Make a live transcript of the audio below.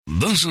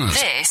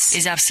This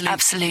is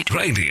Absolute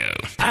Radio.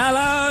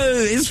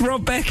 Hello, it's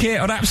Rob Beckett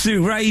on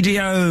Absolute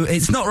Radio.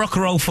 It's not rock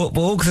and roll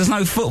football because there's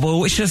no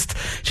football. It's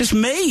just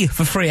me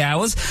for 3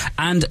 hours.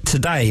 And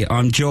today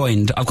I've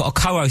got a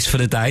co-host for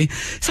the day.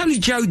 It's only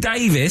Joe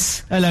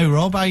Davis. Hello,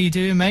 Rob. How you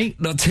doing, mate?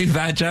 Not too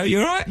bad, Joe.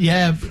 You all right?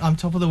 Yeah, I'm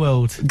top of the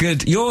world.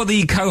 Good. You're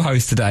the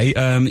co-host today.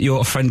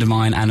 You're a friend of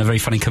mine and a very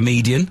funny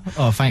comedian.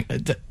 Oh,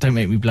 don't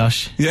make me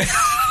blush. Yeah.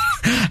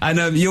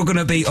 And you're going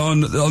to be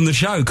on the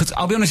show, because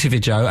I'll be honest with you,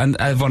 Joe, and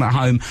everyone at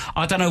home,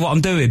 I don't know what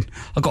I'm doing.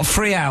 I've got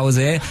 3 hours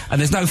here, and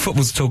there's no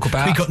football to talk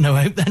about. We got no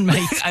hope then,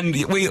 mate. And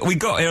we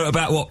got here at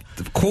about,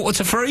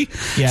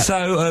 2:45? Yeah.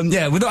 So,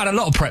 we've not had a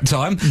lot of prep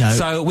time. No.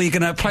 So we're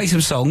going to play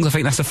some songs. I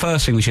think that's the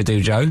first thing we should do,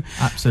 Joe.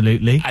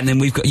 Absolutely. And then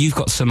you've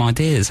got some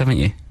ideas, haven't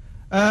you?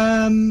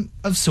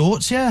 Of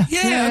sorts, yeah.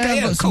 Yeah,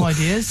 I've got some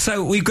ideas.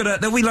 So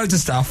there'll be loads of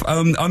stuff.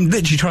 I'm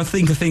literally trying to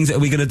think of things that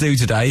we're going to do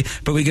today,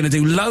 but we're going to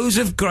do loads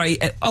of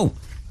great...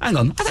 hang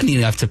on, I don't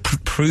even have to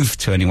prove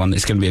to anyone that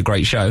it's going to be a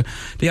great show.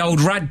 The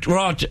old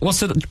what's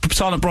the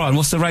Silent Brian?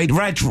 What's the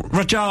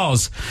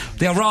Rajars?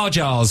 The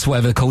Rajars,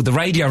 whatever they're called. The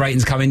radio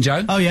ratings come in,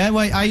 Joe. Oh yeah,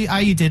 wait,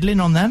 are you diddling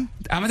on them?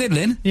 Am I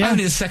diddling? Yeah.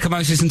 Only the second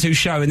most listened to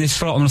show in this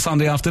slot on a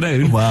Sunday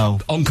afternoon. Wow.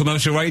 On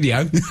commercial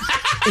radio.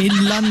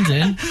 In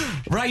London.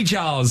 Ray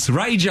Jars.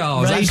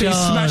 Absolutely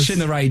smashing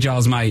the Ray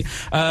Jars, mate.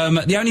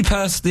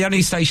 The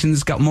only station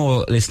that's got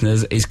more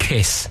listeners is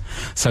Kiss.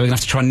 So we're going to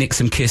have to try and nick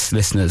some Kiss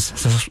listeners.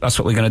 So that's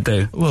what we're going to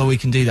do. Well, we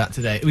can do that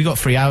today. We got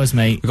 3 hours,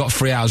 mate. We've got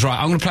 3 hours. Right,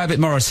 I'm going to play a bit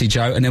Morrissey,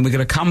 Joe, and then we're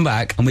going to come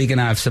back and we're going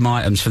to have some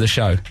items for the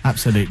show.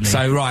 Absolutely.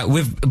 So, right,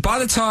 by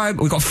the time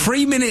we've got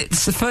 3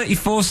 minutes,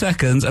 34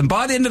 seconds, and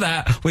by the end of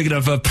that, we're going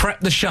to have prep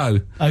the show.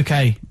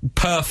 Okay.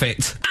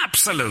 Perfect.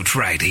 Absolute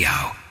Radio.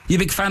 You a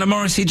big fan of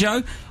Morrissey,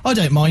 Joe? I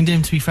don't mind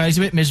him, to be fair. He's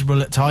a bit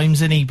miserable at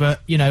times, isn't he? But,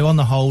 on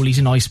the whole, he's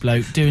a nice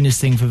bloke, doing his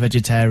thing for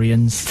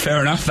vegetarians.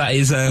 Fair enough. That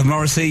is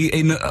Morrissey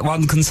in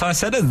one concise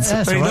sentence.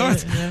 Yeah, very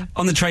nice. Yeah.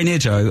 On the train here,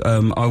 Joe,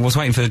 I was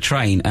waiting for the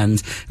train, and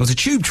it was a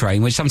tube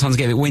train, which sometimes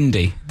get a bit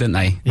windy, don't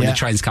they? When the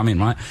trains come in,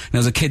 right? And there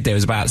was a kid there who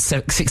was about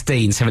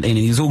 16, 17, and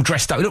he was all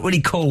dressed up. He looked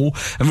really cool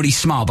and really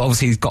smart, but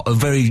obviously he's got a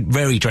very,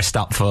 very dressed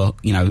up for,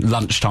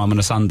 lunchtime on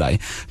a Sunday.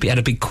 But he had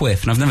a big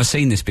quiff, and I've never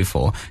seen this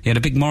before. He had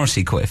a big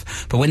Morrissey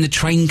quiff. But when the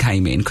train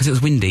came in, because it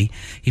was windy,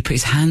 he put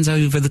his hands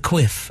over the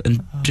quiff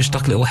and just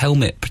stuck a little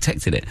helmet,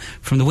 protected it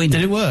from the wind.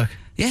 Did it work?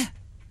 Yeah.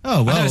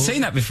 Oh, well. I've never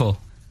seen that before.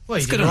 Well,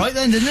 he did all right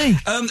then, didn't he?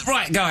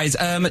 Right, guys,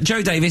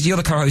 Joe Davis, you're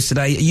the co-host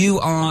today. You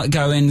are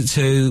going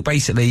to,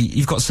 basically,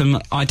 you've got some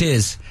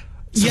ideas.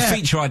 Some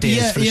feature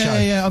ideas for the show.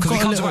 Yeah. Because we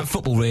can't talk about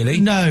football, really.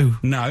 No.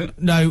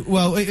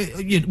 Well,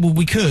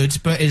 we could,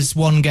 but it's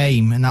one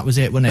game, and that was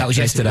it, wasn't it? That was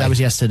yesterday. That was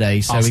yesterday.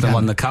 So Arsenal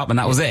won the cup, and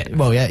that was it.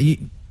 Well, yeah,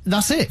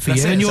 that's it for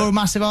you, and you're a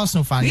massive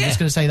Arsenal fan. You're just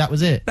going to say that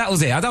was it. That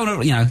was it. I don't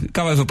want to,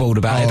 go overboard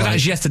about it. But that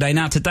was yesterday.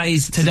 Now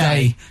today's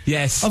today.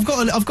 Yes. I've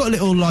got a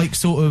little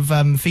sort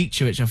of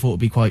feature which I thought would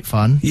be quite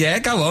fun. Yeah,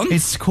 go on.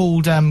 It's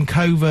called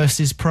Co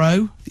versus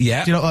Pro.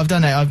 Yeah. Do you know what I've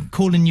done? I'm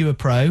calling you a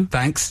pro.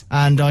 Thanks.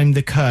 And I'm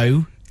the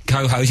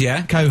co-host.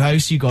 Yeah.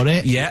 Co-host. You got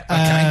it. Yeah.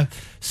 Okay.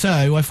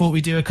 So I thought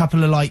we'd do a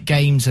couple of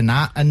games and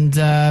that, and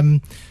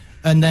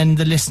then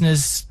the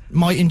listeners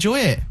might enjoy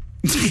it.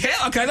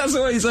 Yeah, okay, that's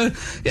always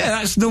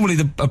that's normally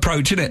the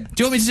approach, isn't it?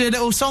 Do you want me to do a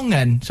little song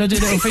then? Shall I do a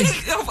little thing?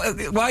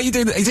 Why are you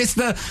doing that? Is this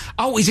the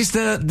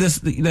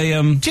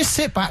Just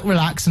sit back,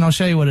 relax, and I'll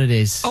show you what it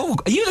is. Oh,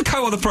 are you the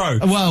co or the pro?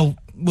 Well,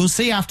 we'll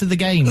see after the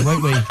game,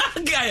 won't we?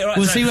 Okay, all right.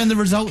 We'll see when the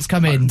results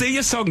come in. Do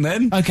your song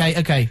then.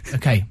 Okay.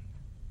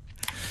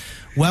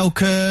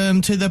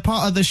 Welcome to the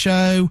part of the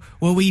show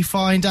where we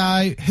find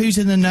out who's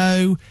in the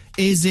know.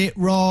 Is it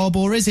Rob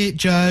or is it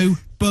Joe?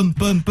 Boom,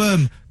 boom,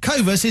 boom.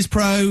 Co versus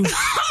pro.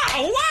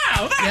 Oh,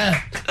 wow!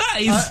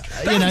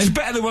 That's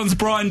better than ones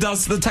Brian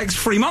does that takes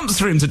 3 months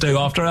for him to do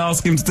after I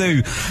ask him to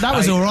do. That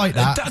was all right,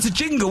 that. That's a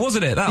jingle,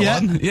 wasn't it, that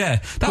one?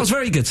 Yeah. That was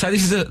very good. So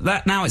this is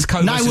now it's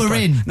Co versus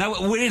Pro. Now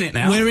we're in it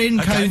now. We're in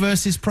Co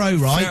versus Pro,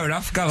 right? Fair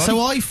enough, go on.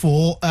 So I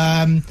thought,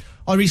 I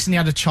recently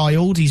had a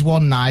child, he's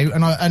 1 now,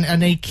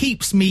 and he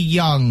keeps me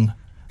young.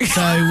 So,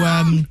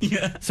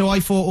 so I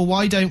thought, well,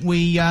 why don't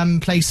we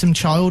play some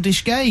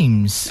childish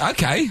games?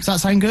 Okay. Does that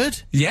sound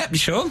good? Yeah,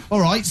 sure. All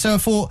right, so I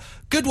thought,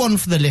 good one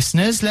for the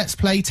listeners. Let's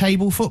play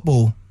table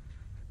football.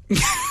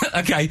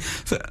 Okay.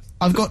 So,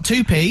 I've got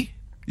 2p.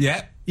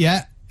 Yeah.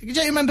 Yeah. Do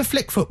you remember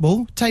flick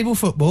football? Table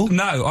football?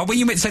 No. When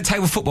you meant to say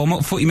table football, I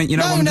thought you meant,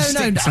 No,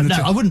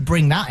 I wouldn't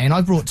bring that in. I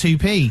brought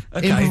 2p.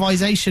 Okay.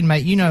 Improvisation,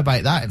 mate. You know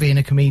about that, being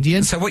a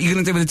comedian. So what are you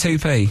going to do with the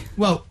 2p?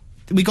 Well,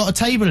 we got a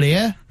table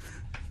here.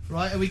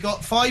 Right, and we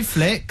got 5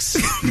 flicks.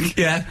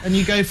 Yeah. And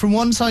you go from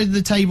one side of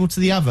the table to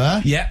the other.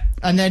 Yeah.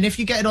 And then if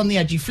you get it on the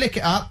edge, you flick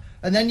it up,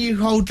 and then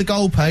you hold the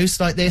goalpost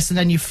like this, and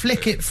then you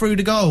flick it through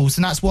the goals,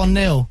 and that's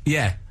 1-0.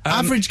 Yeah.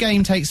 Average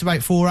game takes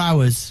about 4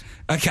 hours.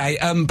 Okay,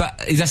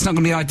 but that's not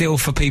going to be ideal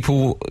for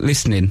people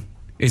listening,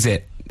 is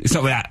it? It's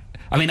not that.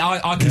 I mean,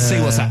 I can see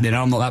what's happening, and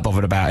I'm not that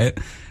bothered about it.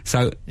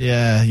 So.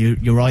 Yeah,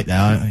 you're right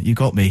there. You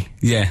got me.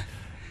 Yeah.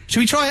 Should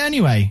we try it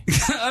anyway?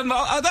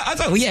 I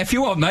don't. Yeah, if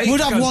you want, mate. We'll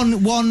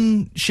have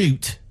one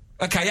shoot.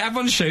 Okay, have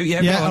one shoot.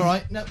 Yeah, Yeah, go on. all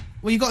right. No,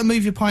 well, you got to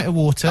move your pint of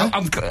water.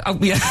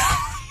 Yeah.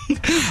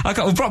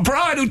 Okay, well,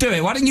 Brian will do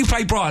it. Why don't you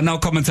play Brian and I'll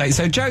commentate?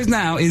 So Joe's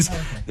now is...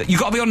 Okay. You've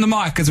got to be on the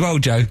mic as well,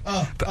 Joe.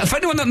 But for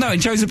anyone not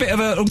knowing, Joe's a bit of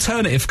an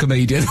alternative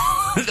comedian.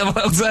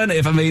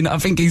 Alternative, I mean, I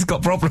think he's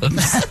got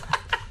problems.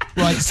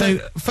 Right, so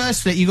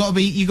firstly, you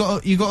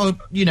got to,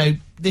 you know,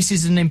 this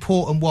is an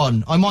important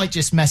one. I might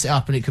just mess it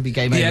up and it could be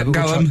game over. Yeah,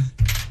 go on.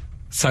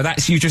 So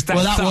that's you just...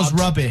 Well, that was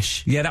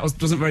rubbish. Yeah, that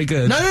wasn't very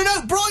good.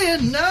 No,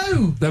 Brian,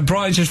 no! No,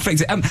 Brian just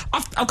fixed it.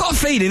 I've got a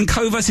feeling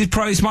Co versus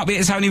Pros might be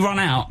its only run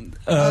out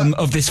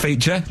of this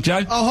feature,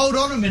 Joe. Oh, hold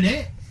on a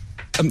minute.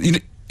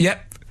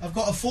 Yep. I've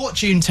got a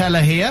fortune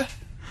teller here.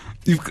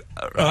 You've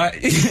got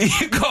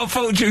a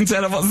fortune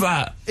teller, what's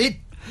that?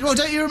 Well,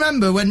 don't you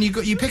remember when you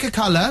pick a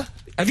colour?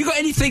 Have you got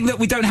anything that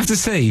we don't have to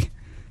see?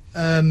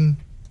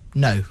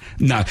 No.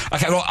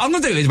 Okay, well, I'm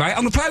going to do this, mate.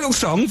 I'm going to play a little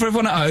song for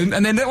everyone at home,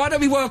 and then why don't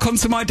we work on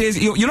some ideas?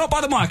 You're not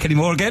by the mic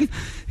anymore again?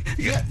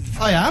 Yeah,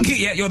 I am.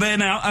 Yeah, you're there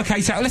now.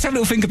 Okay, so let's have a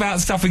little think about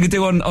stuff we could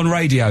do on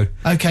radio.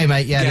 Okay,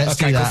 mate, let's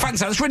do that. Cool.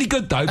 Thanks, that's really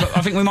good, though, but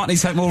I think we might need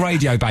something more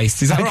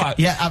radio-based. Is that right?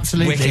 Yeah,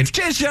 absolutely. Wicked.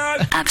 Cheers, Joe!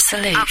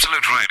 Absolute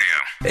Radio.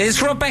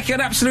 It's Rob Beckett,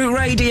 Absolute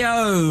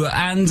Radio,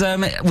 and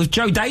with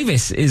Joe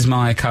Davis is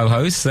my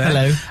co-host.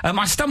 Hello.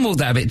 I stumbled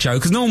there a bit, Joe,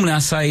 because normally I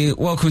say,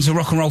 welcome to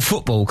Rock and Roll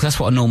Football, because that's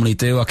what I normally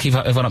do. I keep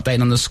everyone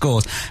updating on the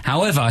scores.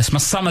 However, it's my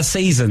summer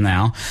season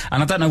now,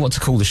 and I don't know what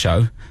to call the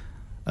show.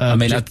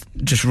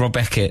 Just Rob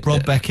Beckett.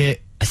 Rob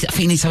Beckett. I think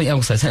you need something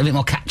else, though, something a bit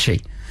more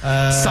catchy.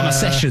 Summer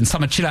session,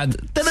 summer chill out.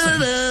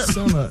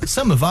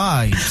 Summer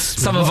vibes.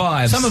 Summer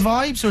vibes. Summer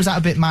vibes, or is that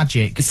a bit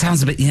magic? It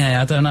sounds a bit,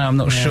 I don't know, I'm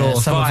not sure.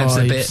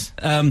 Vibes a bit.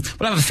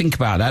 We'll have a think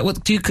about that.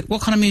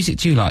 What kind of music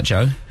do you like,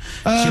 Joe?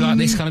 Do you like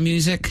this kind of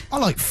music? I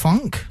like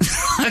funk.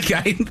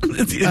 Okay.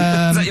 Is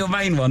that your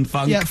main one,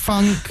 funk? Yeah,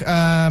 funk.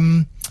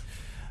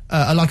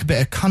 I like a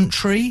bit of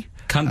country.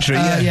 Country,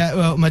 yeah. Yeah,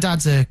 well, my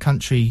dad's a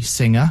country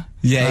singer.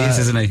 Yeah, he is,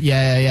 isn't he?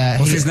 Yeah.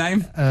 What's his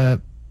name?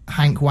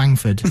 Hank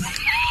Wangford.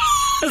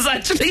 That's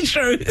actually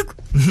true.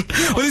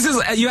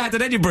 Well, you had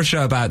an Edinburgh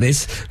show about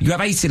this. You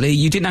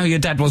didn't know who your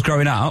dad was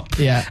growing up.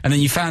 Yeah. And then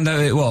you found out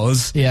who it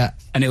was. Yeah.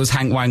 And it was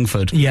Hank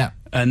Wangford. Yeah.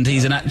 And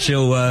he's an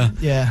actual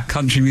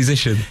country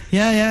musician.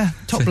 Yeah.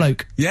 Top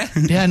bloke. Yeah?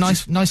 Yeah,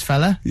 nice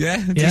fella. Yeah?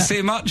 Do you see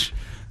him much?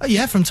 Oh,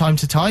 yeah, from time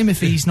to time,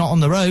 if he's not on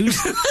the road.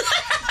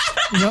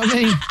 You know what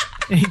I mean?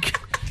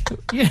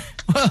 Yeah,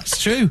 well,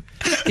 it's true.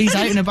 He's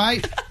out and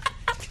about.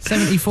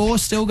 74,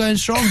 still going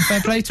strong. Fair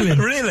play to him.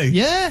 Really?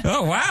 Yeah.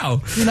 Oh,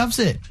 wow. He loves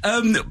it.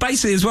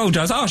 Basically, as well,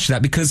 Joe, I asked you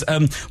that because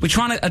we're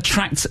trying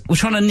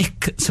to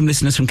nick some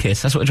listeners from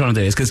KISS. That's what we're trying to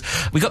do, is because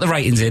we got the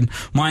ratings in.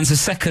 Mine's the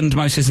second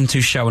most listened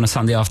to show on a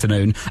Sunday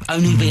afternoon,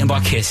 only beaten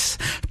by KISS.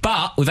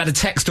 But we've had a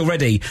text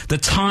already. The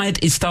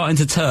tide is starting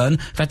to turn.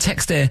 We've had a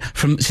text there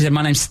she said,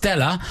 my name's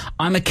Stella.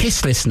 I'm a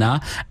KISS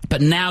listener,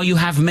 but now you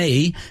have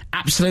me.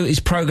 Absolute is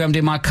programmed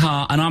in my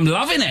car, and I'm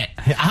loving it.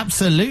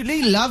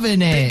 Absolutely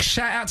loving it. Big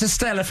shout out to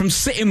Stella from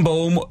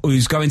Sittingbourne,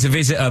 who's going to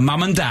visit her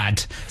mum and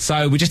dad.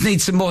 So we just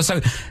need some more.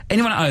 So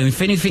anyone at home,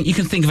 if anything, you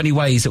can think of any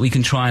ways that we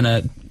can try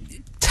and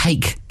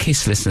take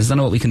KISS listeners. I don't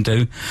know what we can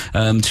do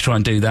to try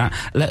and do that.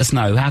 Let us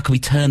know. How can we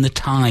turn the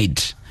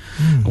tide?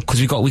 Because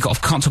we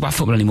can't talk about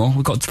football anymore.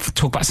 We've got to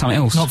talk about something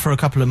else. Not for a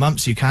couple of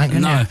months, you can't,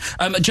 can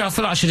you? Joe, I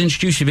feel like I should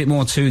introduce you a bit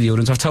more to the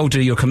audience. I've told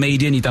you you're a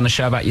comedian. You've done a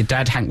show about your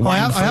dad, Hank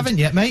Wangford. I haven't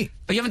yet, mate.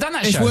 Oh, you haven't done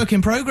that show? It's work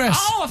in progress.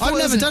 Oh, I've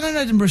never done an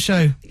Edinburgh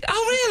show.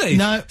 Oh, really?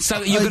 No.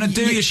 So you're going to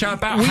do your show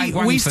about Hank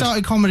Wangford? We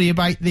started comedy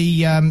about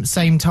the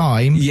same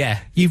time. Yeah.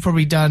 You've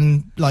probably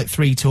done like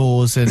 3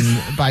 tours and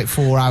about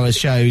 4 hours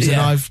shows,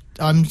 and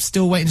I'm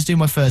still waiting to do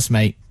my first,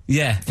 mate.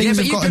 Yeah. Things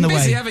have got in the way.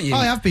 Busy, haven't you?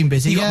 I have been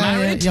busy. You got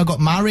married? Yeah, I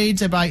got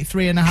married about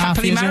 3.5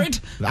 Happily years married?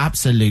 ago.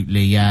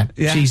 Absolutely, yeah.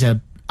 She's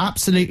a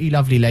absolutely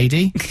lovely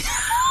lady.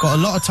 Got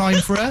a lot of time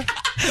for her.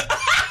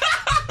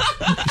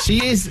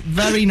 She is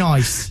very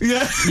nice.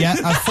 Yeah. Yeah,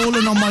 I've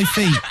fallen on my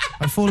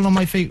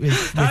feet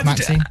with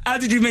Maxine. How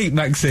did you meet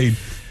Maxine?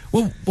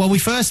 Well, we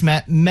first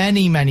met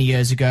many, many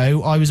years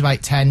ago. I was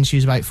about 10, she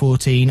was about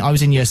 14. I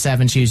was in year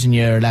 7, she was in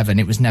year 11.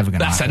 It was never going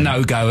to happen. That's a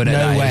no-go, isn't it?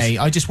 No way.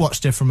 I just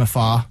watched her from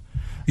afar.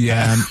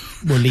 Yeah.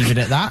 We'll leave it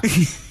at that.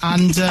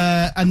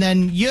 And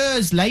then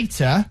years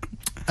later,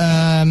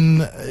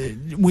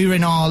 we were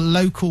in our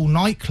local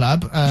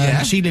nightclub.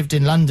 She lived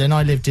in London,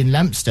 I lived in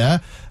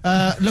Leominster.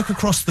 Look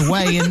across the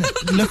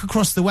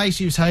way,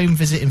 she was home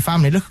visiting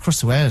family. Look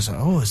across the way, I was like,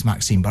 oh, it's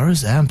Maxine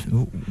Burrows there.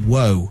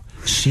 Whoa,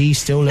 she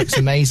still looks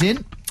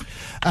amazing.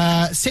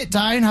 Sit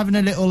down, having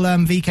a little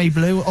VK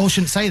Blue. Oh, I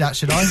shouldn't say that,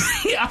 should I?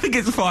 Yeah, I think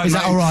it's fine. Is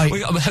that all right? We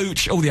got the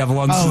hooch, all the other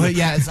ones. Oh,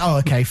 yeah.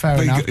 Okay, fair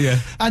enough. Yeah.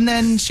 And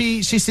then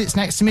she sits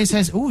next to me and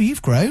says, "Oh,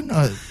 you've grown."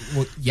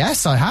 Well,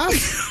 yes, I have.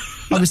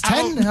 I was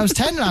 10. I was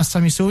 10 last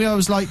time you saw me. I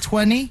was like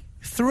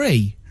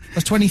 23. I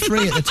was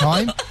 23 at the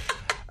time.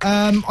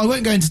 I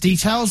won't go into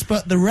details,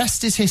 but the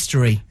rest is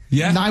history.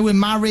 Yeah. Now we're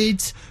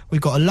married.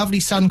 We've got a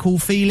lovely son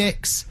called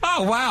Felix.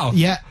 Oh, wow.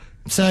 Yeah.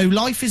 So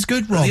life is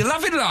good, Rob. You're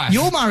loving life.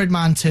 You're a married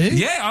man too.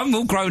 Yeah, I'm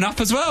all grown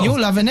up as well. You're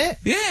loving it.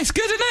 Yeah, it's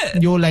good, isn't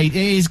it? You're late.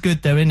 It is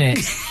good though, isn't it?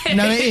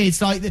 No, it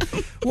is. Like,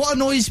 what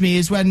annoys me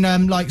is when,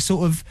 like,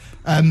 sort of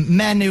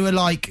men who are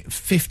like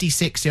 50,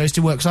 60. I used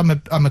to work,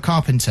 because I'm a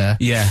carpenter.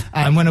 Yeah.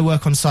 And when I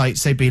work on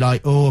sites, they'd be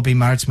like, "Oh, I've been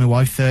married to my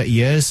wife 30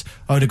 years.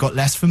 I would have got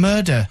less for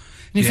murder."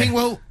 And you think,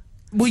 well,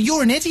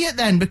 you're an idiot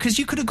then, because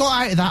you could have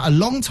got out of that a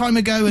long time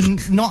ago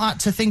and not had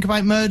to think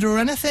about murder or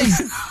anything.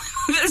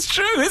 That's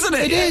true, isn't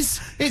it? It is.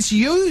 It's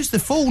you who's the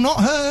fool, not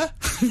her.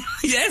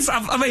 Yes,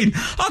 I mean,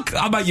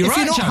 I make you if right,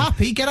 you're not Joe.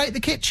 happy, get out the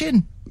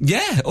kitchen.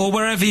 Yeah, or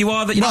wherever you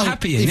are that you're not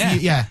happy in.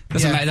 Yeah.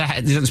 Doesn't matter.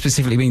 That doesn't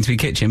specifically mean to be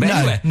kitchen, but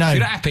anyway, no. if you're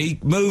not happy,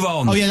 move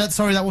on. Oh yeah,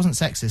 sorry, that wasn't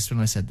sexist when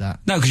I said that.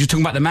 No, because you're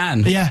talking about the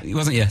man. Yeah. It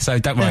wasn't you, so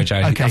don't worry, Joe.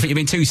 Okay. I think you've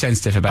been too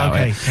sensitive about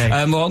it. Okay.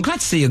 Well, I'm glad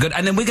to see you're good.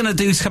 And then we're going to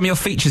do some of your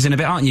features in a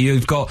bit, aren't you?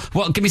 You've got,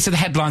 give me some of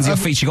the headlines of your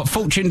feature. You've got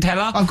Fortune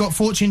Teller. I've got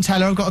Fortune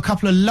Teller. I've got a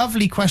couple of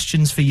lovely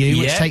questions for you,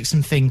 which take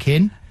some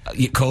thinking.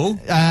 Cool.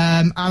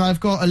 And I've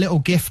got a little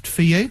gift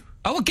for you.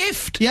 Oh, a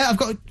gift? Yeah, I've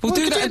got... We'll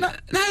do that. No,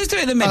 let's do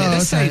it in a minute.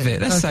 Let's save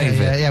it. Let's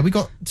save it. Yeah, we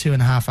got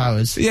 2.5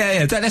 hours.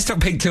 Yeah. Let's not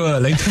peak too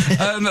early.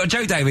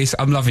 Joe Davies,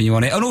 I'm loving you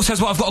on it. And also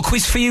as well, I've got a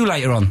quiz for you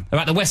later on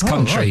about the West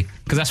Country,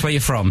 because that's where you're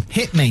from.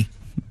 Hit me.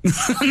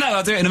 No,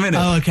 I'll do it in a minute.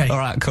 Oh, okay. All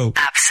right, cool.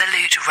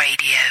 Absolute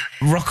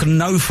Radio. Rock and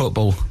no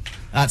football.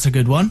 That's a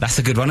good one. That's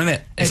a good one, isn't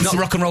it? It's not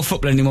rock and roll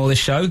football anymore, this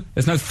show.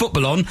 There's no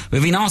football on.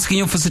 We've been asking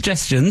you for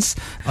suggestions.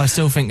 I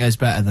still think there's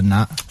better than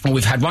that. Well,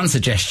 we've had one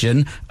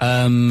suggestion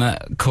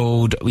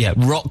called,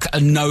 rock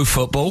and no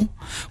football.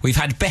 We've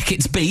had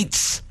Beckett's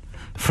Beats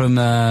from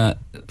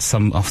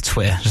some off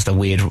Twitter. Just a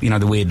weird,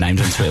 the weird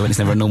names on Twitter when it's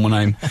never a normal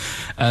name.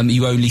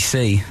 You Only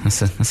See.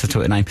 That's a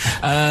Twitter name.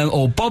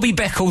 Or Bobby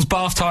Beckles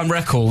Bath Time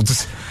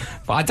Records.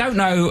 But I don't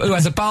know who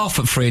has a bath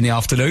at 3 in the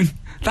afternoon.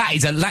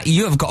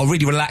 You have got a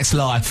really relaxed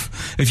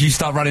life if you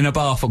start running a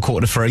bath at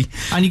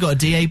 2:45. And you got a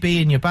DAB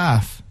in your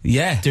bath.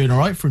 Yeah. Doing all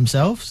right for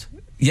themselves.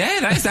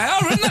 Yeah, they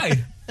are, aren't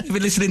they? They've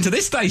been listening to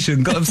this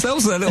station, got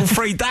themselves a little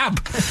free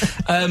dab.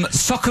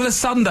 Soccerless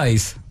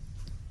Sundays.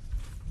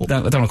 I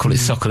don't want to call it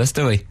soccerless,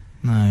 do we?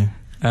 No.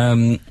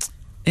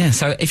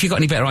 So if you've got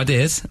any better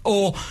ideas,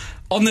 or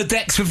On the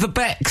Decks with the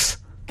Becks.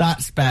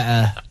 That's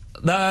better.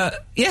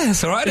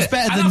 That's all right. It's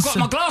better and than I've got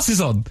my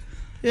glasses on.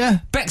 Yeah.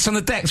 Becks on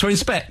the decks, wearing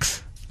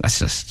specs. That's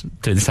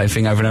just doing the same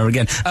thing over and over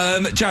again.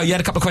 Joe, you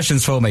had a couple of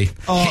questions for me.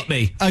 Hit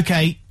me.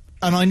 Okay.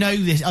 And I know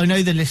this. I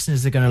know the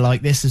listeners are going to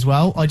like this as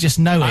well. I just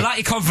know it. I like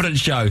your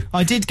confidence, Joe.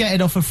 I did get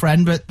it off a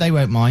friend, but they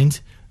won't mind.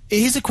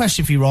 Here's a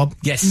question for you, Rob.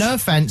 Yes. No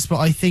offence, but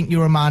I think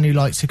you're a man who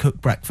likes to cook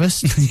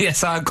breakfast.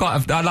 Yes, I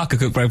like a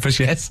cooked breakfast,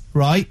 yes.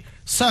 Right.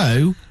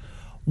 So,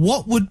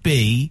 what would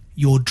be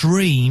your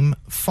dream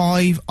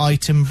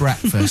 5-item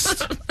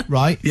breakfast?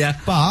 Right? Yeah.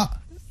 But,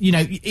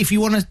 if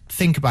you want to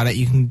think about it,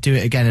 you can do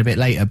it again a bit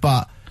later.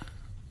 But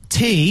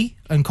tea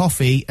and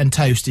coffee and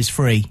toast is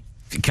free.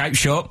 Okay,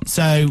 sure.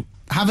 So,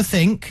 have a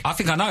think. I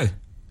think I know.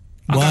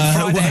 I've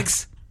got fried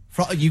eggs.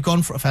 You've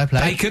gone for a fair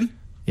play. Bacon.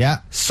 Yeah.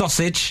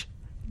 Sausage.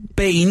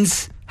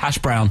 Beans. Hash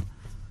brown.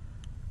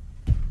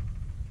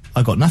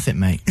 I got nothing,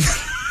 mate.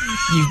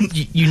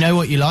 you know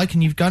what you like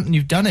and you've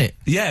done it.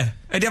 Yeah.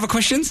 Any other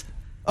questions?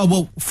 Oh,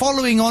 well,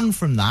 following on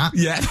from that...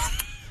 Yeah.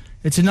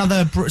 It's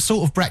another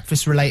sort of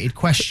breakfast-related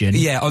question.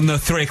 Yeah, on the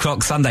 3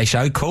 o'clock Sunday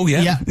show. Cool,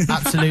 yeah. Yeah,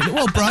 absolutely.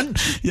 Well,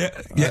 brunch.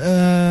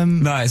 Yeah.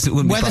 No, it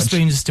wouldn't be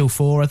Wetherspoons are still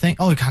 4, I think.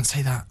 Oh, I can't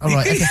say that. All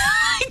right, okay.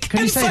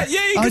 Can you say it? Yeah,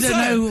 you I can don't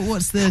say know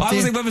what's the... I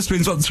was in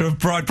Wetherspoons once for a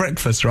bride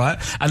breakfast, right?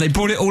 And they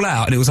brought it all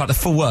out, and it was like the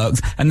full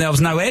works, and there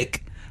was no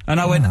egg. And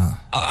I went,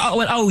 I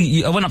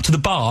went up to the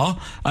bar,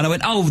 and I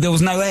went, there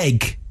was no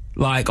egg.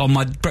 Like, on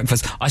my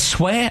breakfast. I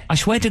swear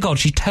to God,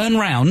 she turned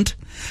round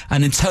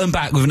and then turned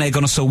back with an egg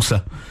on a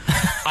saucer.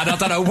 And I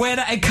don't know where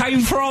that egg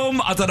came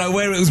from. I don't know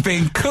where it was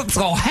being cooked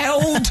or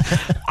held.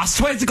 I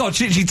swear to God,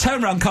 she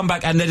turned around, come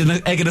back, and then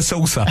an egg in a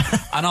saucer.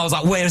 And I was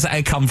like, where does that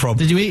egg come from?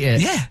 Did you eat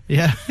it?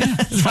 Yeah.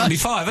 It's only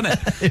 5,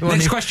 isn't it?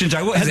 Next question,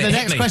 Joe. What is it? The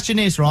next question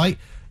is, right,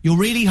 you're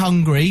really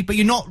hungry, but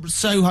you're not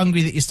so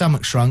hungry that your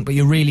stomach's shrunk, but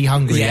you're really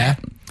hungry, yeah?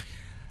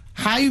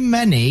 How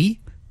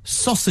many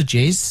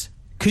sausages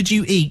could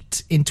you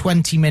eat in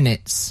 20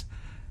 minutes?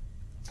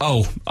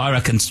 Oh, I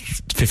reckon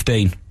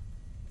 15.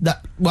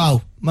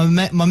 My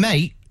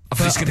mate... I'm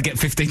just going to get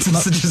 15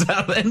 sausages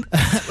out then.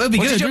 It'll be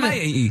what good, did your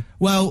mate eat?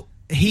 Well,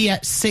 he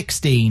ate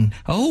 16.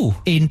 Oh.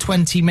 In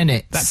 20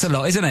 minutes. That's a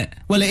lot, isn't it?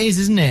 Well, it is,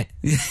 isn't it?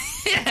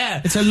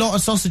 Yeah. It's a lot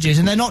of sausages,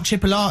 and they're not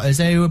chipolatas,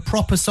 they were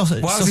proper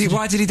sausages.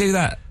 Why did he do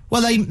that?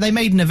 Well, they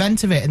made an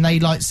event of it, and they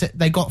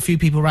got a few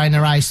people around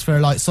their house for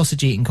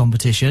sausage eating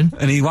competition.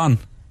 And he won.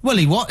 Well,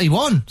 he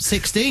won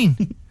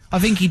 16. I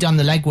think he done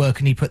the legwork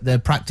and he put the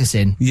practice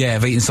in. Yeah,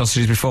 of eating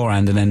sausages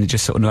beforehand, and then he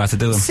just sort of knew how to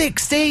do them.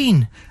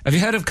 16. Have you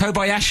heard of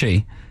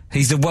Kobayashi?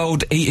 He's the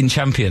world eating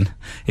champion.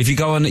 If you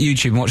go on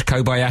YouTube and watch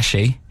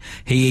Kobayashi,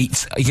 he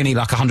can eat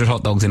like 100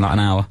 hot dogs in like an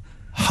hour.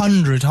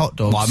 100 hot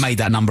dogs. Well, I made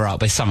that number up,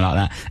 but it's something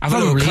like that. Have a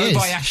look,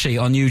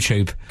 Kobayashi on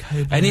YouTube.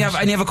 Any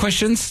other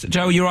questions?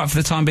 Joe, you're right for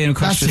the time being with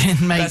questions?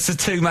 That's it, mate. That's the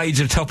 2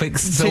 major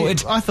topics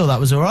sorted. I thought that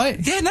was all right.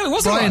 Yeah, no, it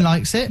was Brian all right.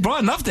 likes it.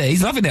 Brian loved it.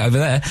 He's loving it over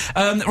there.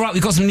 Right,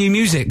 we've got some new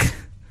music,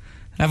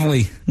 haven't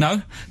we?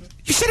 No?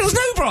 You said it was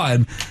new,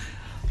 Brian.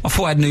 I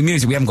thought I had new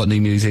music. We haven't got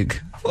new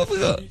music. What have we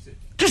got?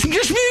 Just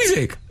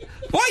music.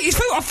 Why?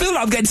 I feel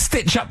like I'm getting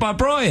stitched up by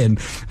Brian.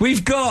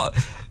 We've got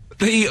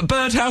the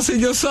Birdhouse in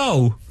Your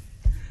Soul.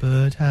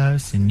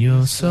 Birdhouse in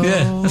Your Soul.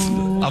 Yeah.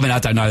 I mean, I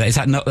don't know.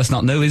 That's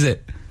not new, is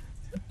it?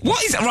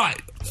 What is it? Right.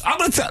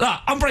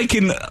 I'm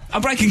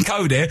breaking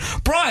code here.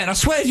 Brian, I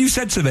swear you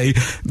said to me,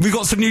 we've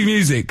got some new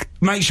music.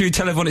 Make sure you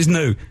tell everyone it's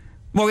new.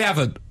 Well, we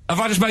haven't. Have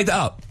I just made that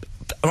up?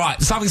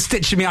 Right, something's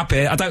stitching me up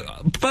here.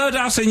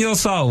 Birdhouse in Your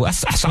Soul.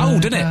 That's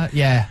old, isn't it?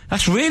 Yeah.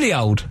 That's really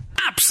old.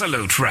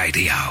 Absolute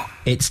Radio.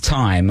 It's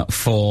time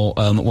for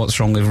What's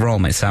Wrong with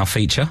Rom. It's our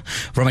feature.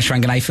 Romesh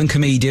Ranganathan,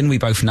 comedian, we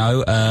both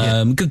know.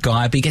 Good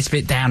guy, but he gets a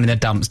bit down in the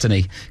dumps, doesn't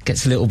he?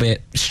 Gets a little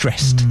bit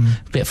stressed,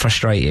 a bit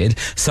frustrated.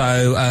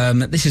 So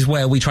this is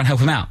where we try and help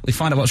him out. We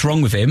find out what's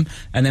wrong with him,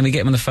 and then we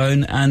get him on the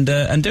phone and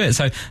do it.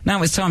 So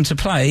now it's time to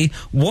play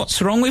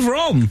What's Wrong with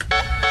Rom.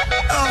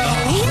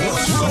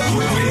 What's wrong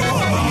with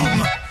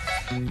Rom?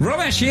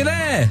 Romesh, you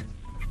there?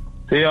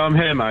 Yeah, I'm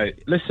here,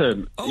 mate.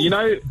 Listen, you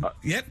know...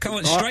 Yep, come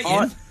on, straight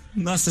in.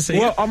 Nice to see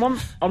you. Well,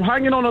 I'm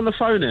hanging on the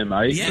phone here,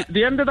 mate. Yeah.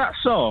 The end of that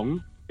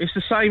song, it's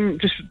the same,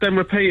 just them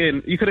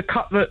repeating. You could have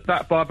cut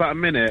that by about a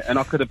minute, and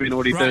I could have been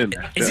already doing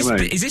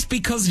it. Is this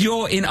because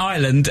you're in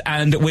Ireland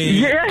and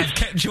we have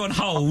kept you on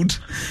hold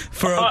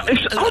for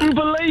it's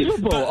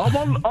unbelievable. I'm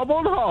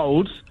on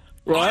hold,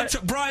 right?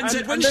 Brian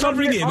said, when should I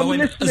ring him? I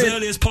went as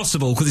early as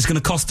possible, because it's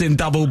going to cost him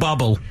double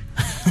bubble.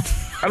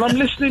 And I'm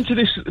listening to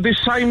this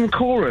same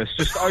chorus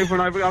just over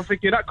and over again. I'm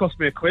thinking, that cost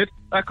me a quid.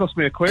 That cost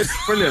me a quid.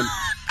 Brilliant.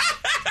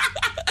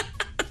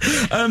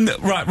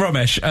 Right,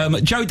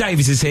 Romesh. Joe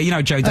Davies is here. You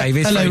know Joe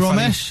Davies. Hello,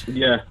 Romesh.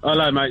 Yeah.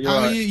 Hello, mate. How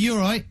are you? You all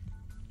right?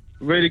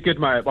 Really good,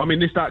 mate. I mean,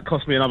 that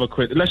cost me another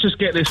quid. Let's just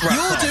get this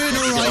wrapped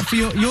up.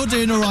 You're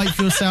doing all right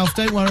for yourself.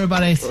 Don't worry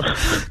about it.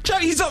 Joe,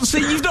 you've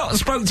not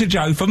spoke to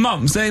Joe for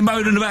months. They're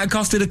moaning about it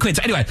costing a quid.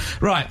 So anyway,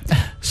 right.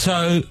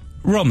 So,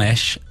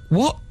 Romesh,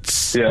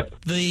 what's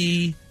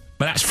the...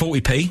 Well, that's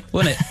 40p,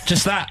 wasn't it?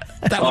 Just that.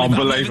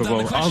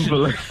 Unbelievable.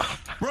 Unbelievable.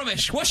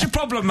 Romesh, what's your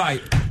problem,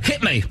 mate?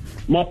 Hit me.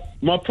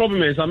 My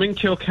problem is I'm in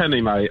Kilkenny,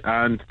 mate,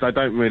 and they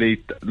don't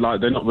really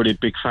they're not really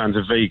big fans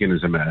of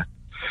veganism there.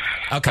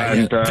 Okay.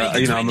 And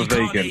I'm a you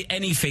can't vegan. eat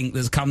anything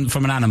that's come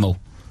from an animal.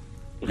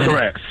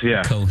 Correct.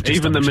 Yeah. Cool.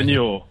 Even the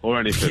manure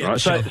or anything,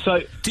 right? Sure.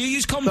 So, do you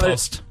use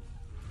compost?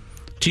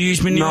 Do you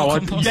use manure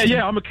compost?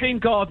 Yeah, I'm a keen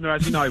gardener,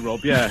 as you know, Rob.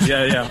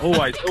 Yeah.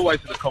 Always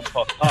in the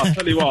compost. I'll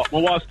tell you what, my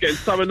wife's getting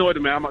so annoyed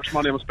at me how much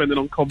money I'm spending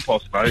on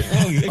compost, mate.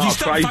 Well, if you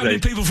start phoning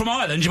people from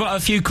Ireland, you might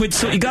have a few quid to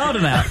sort your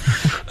garden out.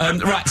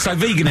 Right, so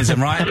veganism,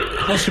 right?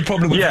 What's the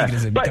problem with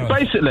veganism?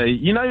 Basically,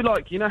 you know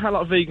how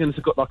like vegans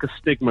have got like a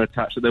stigma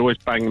attached that they're always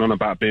banging on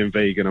about being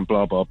vegan and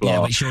blah blah blah. Yeah,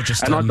 but you're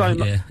just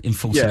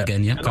enforcing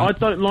again. Yeah, and I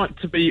don't like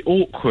to be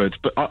awkward,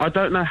 but I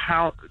don't know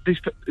how this.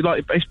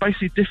 Like, it's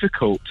basically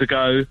difficult to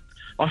go.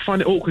 I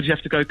find it awkward. You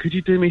have to go, could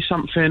you do me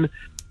something?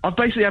 I'm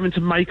basically having to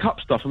make up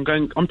stuff. I'm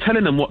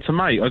telling them what to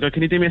make. I go,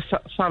 can you do me a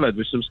salad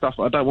with some stuff?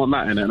 I don't want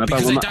that in it. And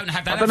because they don't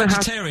have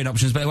vegetarian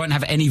options, but they won't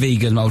have any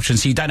vegan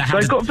options, so you don't know how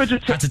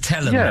to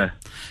tell them. Yeah.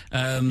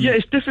 Yeah,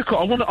 it's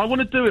difficult. I want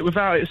to do it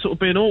without it sort of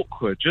being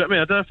awkward. Do you know what I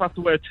mean? I don't know if I have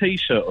to wear a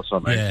T-shirt or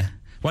something. Yeah.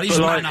 Well, you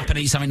just line up and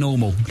eat something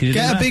normal.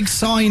 Get a big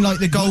sign like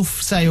the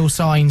golf sale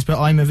signs, but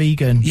I'm a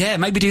vegan. Yeah,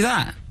 maybe do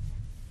that.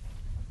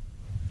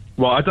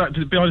 Well,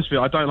 to be honest with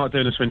you, I don't like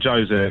doing this when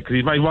Joe's here, because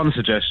he's made one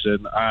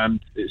suggestion and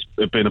it's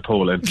been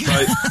appalling.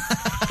 So,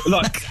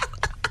 well,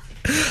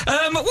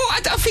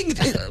 I think,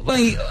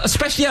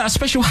 especially a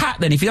special hat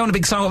then, if you don't want a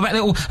big sign,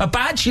 a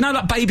badge,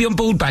 like baby on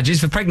board badges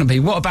for pregnant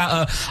people. What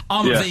about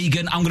I'm a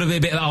vegan, I'm going to do a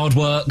bit of hard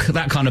work,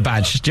 that kind of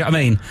badge? Do you know what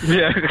I mean?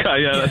 Yeah,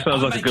 okay, that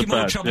sounds like a good badge. I'm making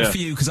more trouble for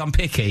you because I'm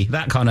picky,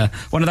 that kind of,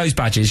 one of those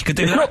badges. You could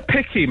do it's that. Not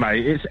picky,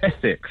 mate, it's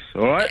ethics,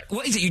 alright?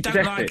 What is it you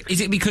don't like?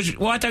 Is it because,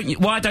 why don't you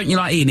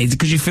like eating it? Is it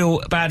because you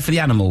feel bad for the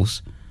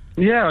animals?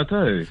 Yeah, I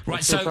do.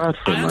 Right, so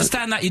I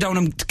understand that you don't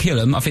want them to kill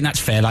them. I think that's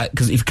fair,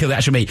 because if you kill the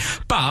actual meat.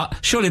 But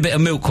surely a bit of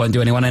milk won't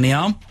do anyone any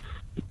harm.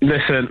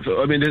 Listen,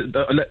 I mean,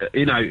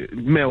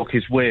 milk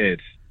is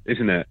weird,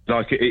 isn't it?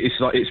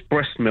 It's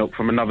breast milk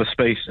from another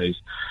species.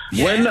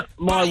 Yeah, when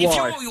my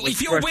wife,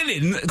 if you're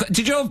willing,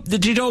 did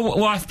your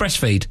wife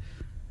breastfeed?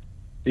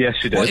 Yes,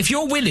 she did. Well, if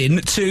you're willing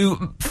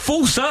to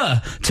force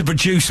her to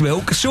produce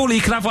milk, surely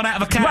you can have one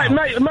out of a cow.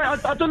 Mate,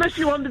 I don't know if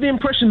you're under the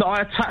impression that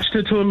I attached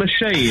her to a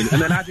machine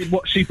and then added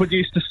what she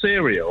produced to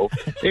cereal.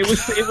 It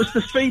was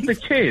to feed the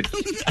kids.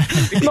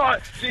 It's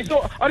not.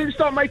 I didn't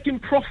start making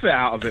profit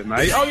out of it,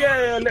 mate. Oh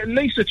yeah,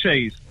 Lisa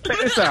cheese. Check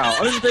this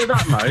out. I didn't do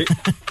that, mate.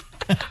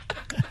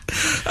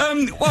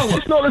 Well,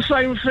 it's not the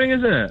same thing,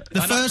 is it?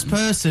 The first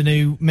person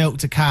who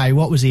milked a cow,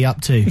 what was he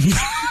up to?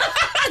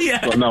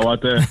 Yeah. Got no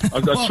idea.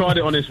 I tried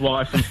it on his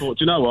wife and thought,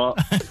 do you know what?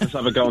 Let's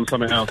have a go on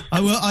something else.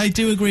 I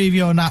do agree with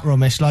you on that,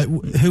 Romesh. Like,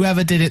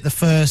 whoever did it the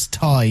first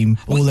time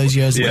all those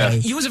years ago.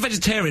 You was a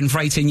vegetarian for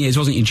 18 years,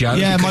 wasn't you, Joe?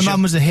 Yeah, my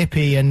mum was a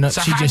hippie, and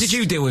So she how did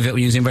you deal with it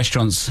when you was in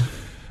restaurants?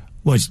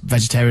 Well, it's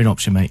vegetarian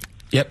option, mate.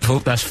 Yep,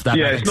 that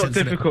Yeah, makes it's not sense, doesn't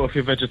it? difficult if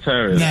you're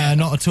vegetarian. No,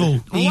 not at all.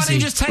 Well, why don't Easy. you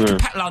just take a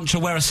packed lunch or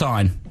wear a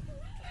sign?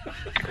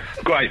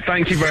 Great,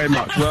 thank you very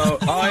much. Well,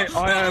 I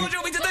am. What do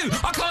you want me to do?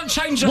 I can't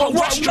change the whole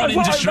restaurant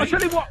industry.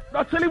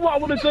 I'll tell you what I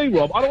want to do,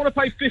 Rob. I don't want to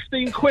pay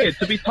 15 quid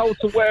to be told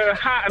to wear a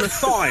hat and a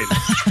sign.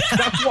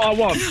 That's what I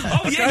want.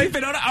 Oh, okay? yeah, you've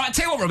been on it. All right,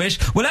 tell you what,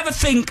 Ramesh, we'll have a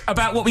think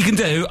about what we can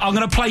do. I'm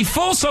going to play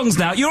 4 songs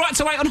now. You're right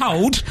to wait on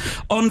hold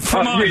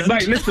from Ireland.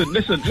 Mate,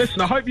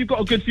 listen. I hope you've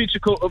got a good feature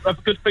called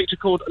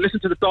 "Listen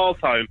to the Dial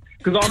Tone,"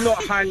 because I'm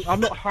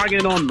not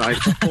hanging on, mate,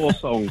 for 4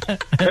 songs.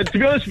 To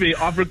be honest with you,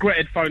 I've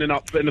regretted phoning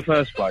up in the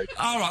first place.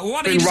 All right,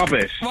 well, It's been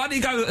rubbish. Why don't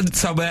you go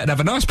somewhere and have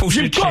a nice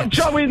portion You've of got chips?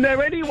 Joe in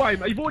there anyway,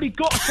 mate. You've already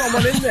got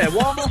someone in there.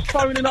 Why am I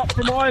phoning up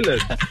from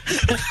Ireland?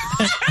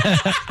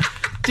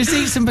 Just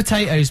eat some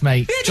potatoes,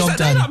 mate. Yeah, Job just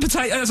they done. like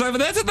potatoes over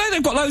there, don't they?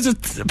 They've got loads of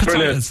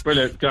potatoes.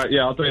 Brilliant. Go,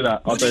 yeah, I'll do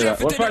that. What did you have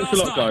for Well, dinner thanks a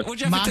last lot, night?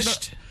 guys.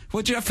 Mashed.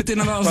 What did you have for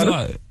dinner last Pardon?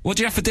 night? What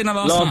did you have for dinner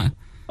last night?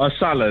 A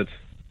salad.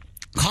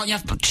 Can't you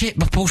have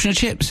a portion of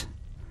chips?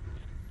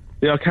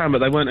 Yeah, I can, but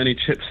there weren't any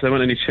chips. There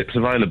weren't any chips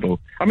available.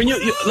 I mean, look,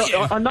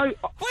 I know. Where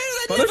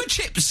are there never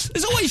chips?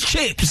 There's always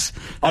chips.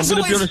 I'm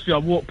going to be honest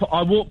with you.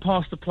 I walked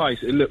past the place.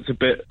 It looked a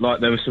bit like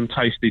there were some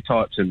tasty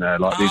types in there.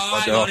 Like these.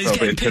 Hang on, he's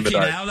getting picky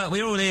now. Look,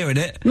 we're all hearing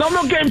it. No, I'm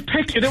not getting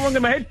picky. I don't want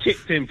to get my head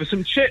kicked in for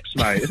some chips,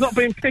 mate. It's not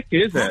being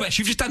picky, is it? Robert,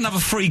 you've just done another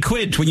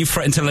 £3 when you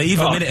threatened to leave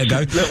a minute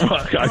ago.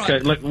 Okay,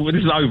 look,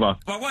 this is over.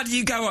 Well, why do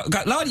you go?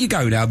 Why don't you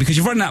go now? Because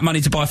you've run out of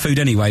money to buy food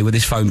anyway with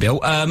this phone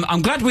bill.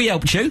 I'm glad we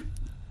helped you.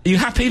 Are you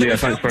happy? Yeah,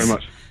 thanks very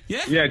much.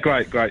 Yeah? Yeah,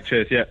 great.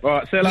 Cheers, yeah. All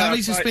right, see you later.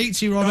 Lovely to Bye. speak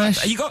to you,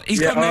 Romesh.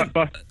 He's Yeah, gone all now. right,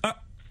 bye.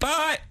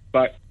 Bye.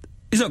 Bye.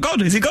 He's not gone,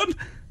 is he gone?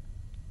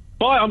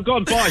 Bye, I'm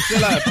gone. Bye, see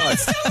you later. Bye.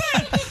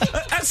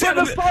 That's Put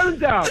the it. phone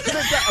down.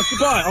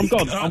 Bye, I'm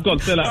gone.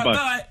 See you later. Bye.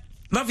 Bye.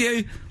 Love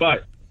you.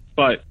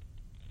 Bye.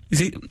 Is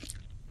he?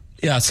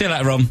 Yeah, see you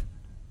later, Rom.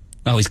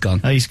 Oh, he's gone.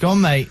 Oh, he's gone,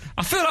 mate.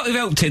 I feel like we've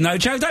helped him, though,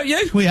 Joe, don't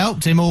you? We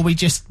helped him, or we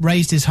just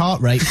raised his heart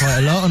rate quite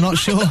a lot. I'm not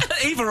sure.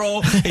 Either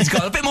or, he's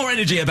got a bit more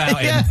energy about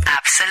him. Yeah.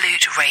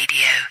 Absolute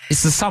Radio.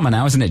 It's the summer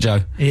now, isn't it,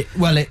 Joe? It's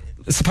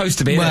supposed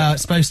to be, isn't it?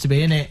 it's supposed to be,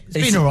 isn't it?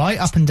 It's been all right,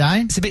 up and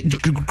down. It's a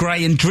bit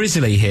grey and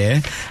drizzly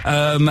here,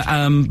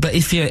 but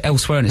if you're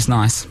elsewhere and it's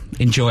nice,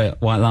 enjoy it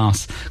while it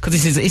lasts. Because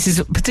this is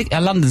a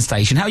particular London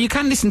station. How you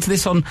can listen to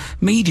this on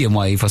medium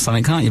wave or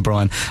something, can't you,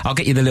 Brian? I'll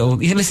get you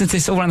you can listen to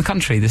this all around the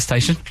country, this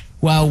station.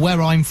 Well,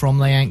 where I'm from,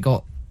 they ain't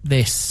got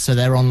this, so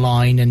they're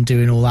online and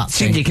doing all that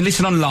So thing. you can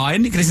listen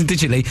online, you can listen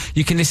digitally,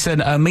 you can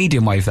listen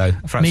medium wave, though.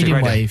 For Absolute Medium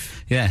Radio.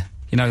 wave. Yeah.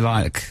 You know,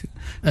 like...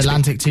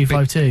 Atlantic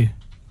 252.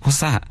 What's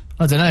that?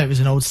 I don't know, it was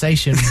an old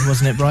station,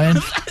 wasn't it, Brian?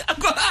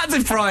 As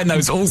if Brian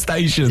knows all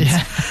stations.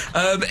 Yeah.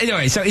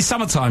 Anyway, so it's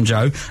summertime,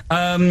 Joe.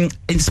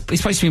 It's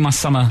supposed to be my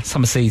summer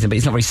season, but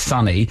it's not very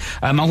sunny.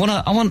 I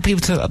want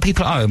people at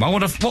home.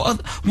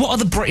 What are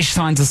the British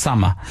signs of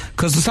summer?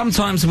 Because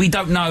sometimes we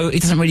don't know.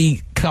 It doesn't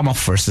really come off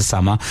for us the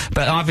summer.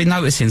 But I've been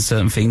noticing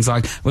certain things,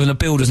 like when the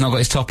builder's not got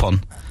his top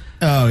on.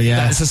 Oh, yeah.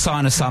 That's a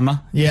sign of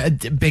summer. Yeah,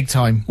 big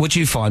time. What do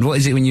you find? What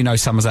is it when you know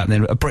summer's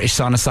happening? A British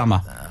sign of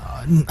summer.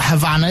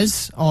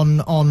 Havanas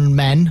on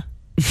men.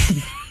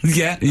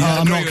 Yeah,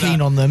 I'm not keen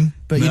on them,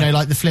 but you know,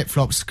 like the flip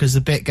flops, because the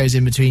bit goes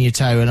in between your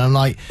toe, and I'm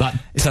like,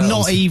 it's turtles.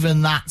 not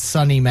even that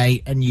sunny,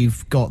 mate. And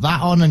you've got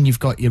that on, and you've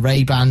got your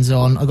Ray-Bans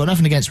on. I've got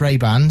nothing against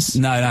Ray-Bans.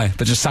 No,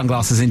 but just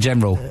sunglasses in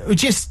general.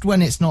 Just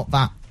when it's not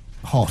that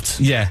hot.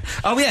 Yeah.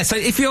 Oh, yeah. So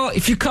if you're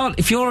in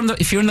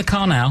the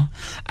car now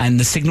and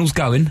the signal's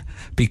going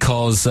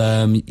because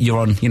you're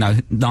on, you know,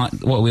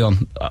 what are we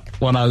on?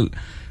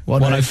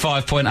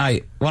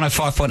 105.8.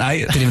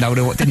 105.8.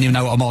 Didn't even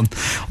know what I'm on.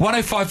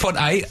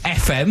 105.8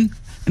 FM.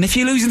 And if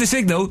you're losing the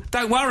signal,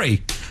 don't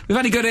worry. We've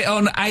only got it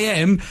on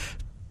AM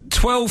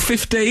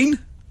 12:15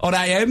 on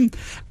AM.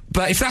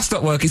 But if that's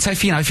not working, so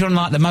if you're on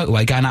like the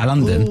motorway going out of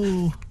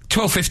London,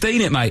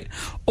 12:15 it, mate.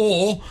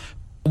 Or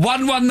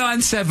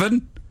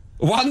 1197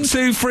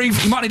 123.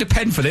 You might need a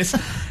pen for this.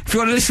 If you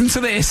want to listen to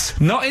this,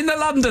 not in the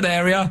London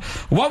area,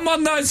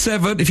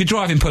 1197. If you're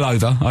driving, pull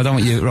over. I don't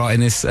want you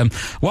writing this.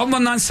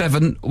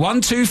 1197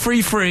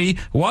 1233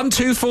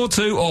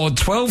 1242 or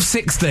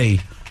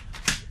 1260,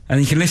 and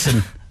you can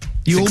listen.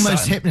 You It's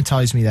almost exciting.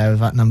 hypnotised me there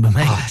with that number,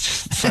 mate. Oh,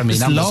 just so many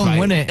It's numbers, long, mate.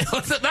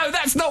 wasn't it? No,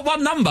 that's not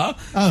one number.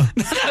 Oh.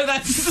 No,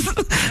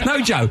 that's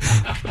no, Joe.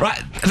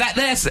 Right,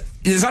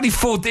 there's only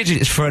 4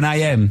 digits for an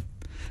AM.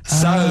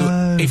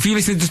 So, if you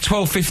listen to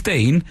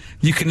 12:15,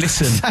 you can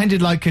listen.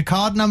 Sounded like a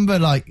card number,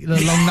 like a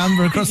long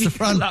number across the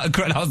front. Like,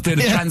 I was doing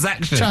a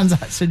transaction.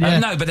 Yeah.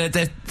 No, but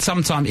they're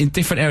sometimes in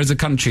different areas of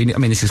the country. I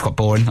mean, this is quite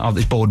boring. Oh,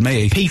 it's bored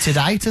me. Petered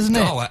out, hasn't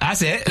it? Oh,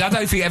 that's it. I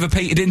don't think it ever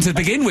petered in to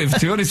begin with,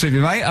 to be honest with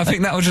you, mate. I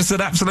think that was just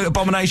an absolute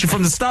abomination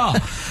from the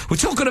start. We're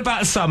talking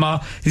about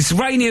summer. It's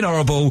rainy and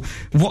horrible.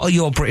 What are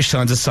your British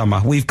signs of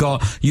summer? We've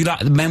got, you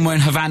like men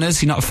wearing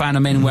Havanas. You're not a fan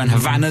of men wearing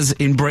Havanas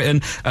in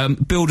Britain.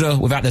 Builder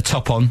without the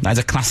top on. That's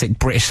a classic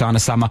British sign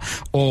of summer.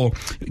 Or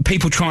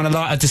people trying to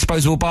light a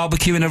disposable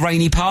barbecue in a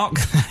rainy park.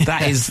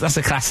 That's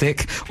a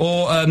classic.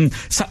 Or,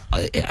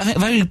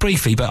 very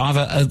briefly, but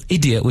either an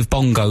idiot with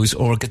bongos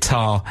or a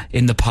guitar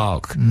in the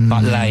park,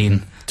 like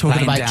Lane.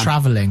 Talking about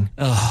travelling.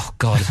 Oh,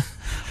 God.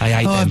 I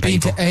hate them I've been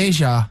people. to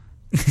Asia.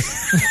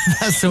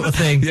 That sort of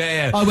thing.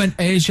 Yeah. I went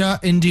Asia,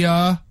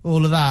 India,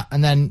 all of that,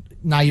 and then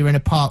now you're in a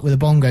park with a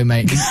bongo,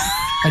 mate,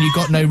 and you've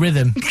got no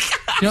rhythm. You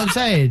know what I'm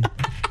saying?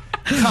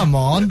 Come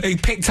on. He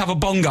picked up a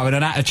bongo and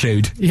an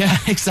attitude. Yeah,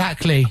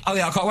 exactly. Oh,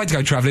 yeah, I can't wait to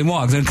go travelling.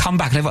 Why? Because I'm going to come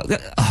back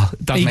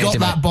and he got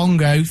that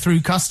bongo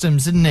through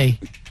customs, didn't he?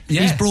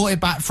 Yeah. He's brought it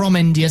back from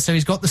India, so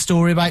he's got the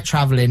story about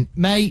travelling.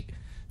 Mate,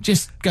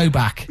 just go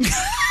back.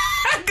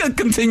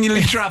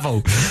 Continually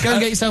travel. Go and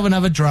get yourself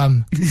another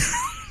drum.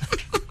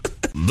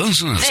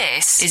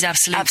 This is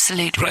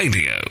Absolute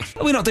Radio.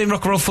 We're not doing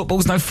rock and roll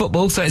footballs, no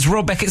football, so it's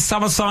Rob Beckett's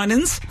summer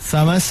signings.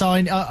 Summer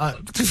sign.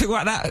 Just think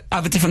about that. I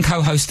have a different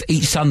co-host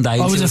each Sunday.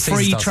 I was a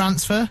free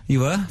transfer.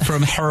 You were?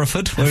 From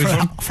Hereford. Where are you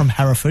from? From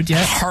Hereford,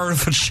 yeah.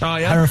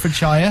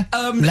 Herefordshire.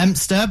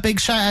 Leominster. Big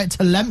shout out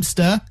to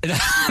Leominster.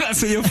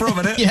 That's where you're from,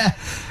 isn't it? Yeah.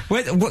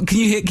 What can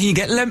you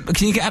get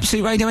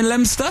Absolute Radio in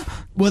Leominster?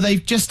 Well,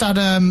 they've just had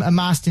a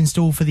mast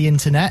installed for the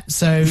internet,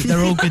 so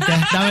they're all good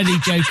there. No, only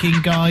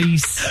joking,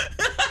 guys.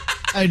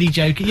 Only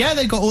joking. Yeah,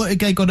 they got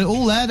it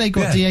all there. They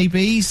got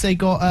DABs. They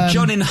got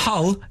John in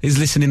Hull is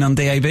listening on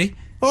DAB.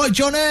 All right,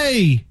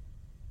 Johnny.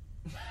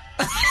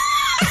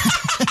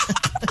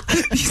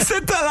 You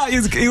said that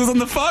like he was on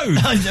the phone.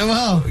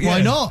 Well,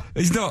 why not?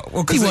 He's not.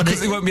 Well,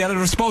 because he won't be able to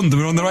respond.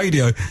 We're on the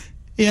radio.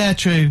 Yeah,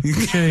 true.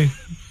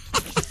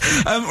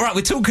 Right,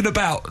 we're talking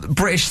about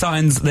British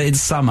signs that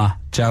it's summer,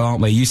 Joe,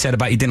 aren't we? You said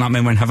about you didn't like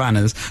men wearing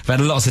Havanas. We've had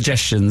a lot of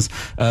suggestions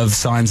of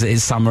signs that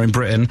it's summer in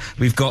Britain.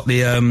 We've got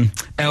the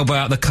elbow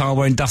out the car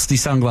wearing dusty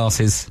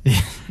sunglasses.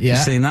 Yeah. You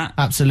seen that?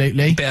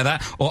 Absolutely. Bit of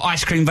that. Or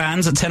ice cream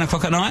vans at 10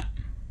 o'clock at night.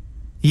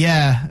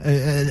 Yeah,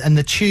 and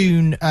the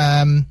tune...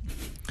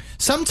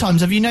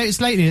 sometimes, have you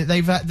noticed lately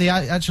that the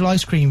actual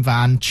ice cream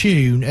van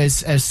tune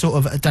has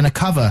sort of done a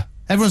cover?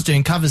 Everyone's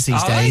doing covers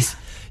these days.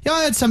 Yeah,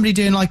 I heard somebody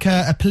doing like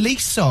a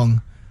police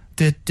song.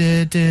 But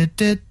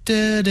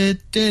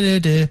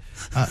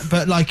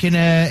like in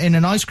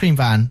an ice cream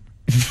van.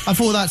 I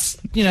thought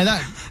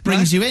that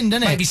brings you in,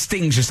 doesn't it? Maybe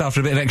stings just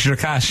after a bit of extra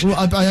cash. Well,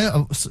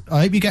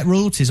 I hope you get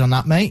royalties on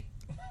that, mate.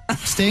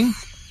 Sting,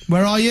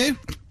 where are you?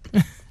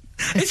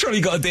 He's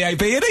probably got a DAB,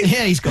 hasn't he?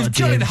 Yeah, he's got a DAB.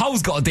 John in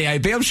Hull's got a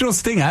DAB. I'm sure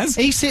Sting has.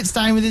 He sits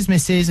down with his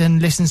missus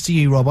and listens to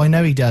you, Rob. I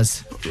know he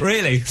does.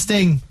 Really?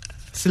 Sting,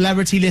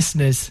 celebrity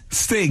listeners.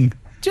 Sting.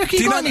 Do you reckon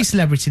you got any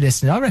celebrity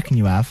listeners? I reckon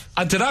you have.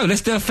 I don't know.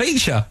 Let's do a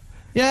feature.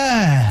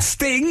 Yeah.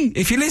 Sting,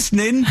 if you're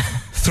listening,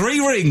 3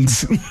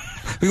 rings.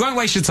 We won't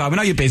waste your time. I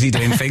know you're busy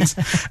doing things.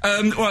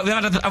 Well,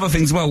 the other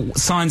things,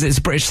 signs that it's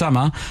British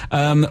summer.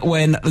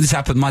 When this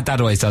happened, my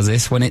dad always does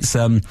this, when it's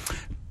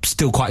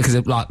still quite, because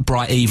of like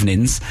bright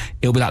evenings,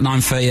 it'll be like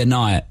 9:30 at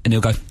night, and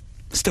he'll go,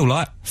 still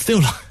light.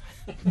 Still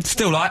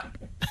light.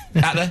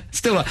 Out there,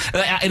 still like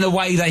in a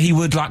way that he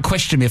would like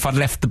question me if I'd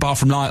left the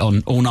bathroom light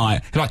on all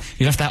night. He's like,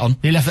 you left that on?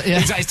 You left it,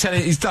 yeah.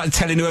 He's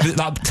telling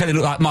whoever, telling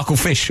like Michael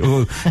Fish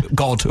or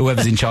God,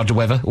 whoever's in charge of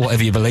weather,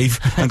 whatever you believe,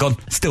 and gone,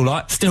 still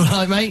light,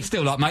 mate.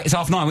 Still light, mate. It's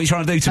 9:30. What are you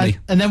trying to do to me?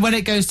 And then when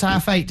it goes to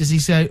 8:30, does he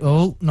say,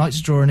 "Oh, night's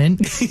drawing in"?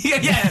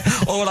 yeah.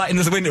 Or like in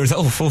the winter, it's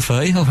like,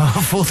 4:30.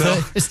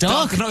 4:30. It's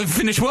dark. I've not even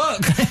finished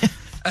work.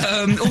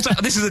 Also,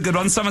 this is a good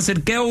one. Someone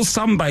said girls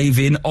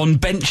sunbathing on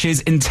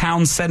benches in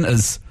town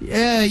centres.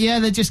 Yeah,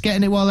 they're just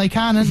getting it while they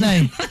can, aren't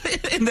they?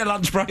 In their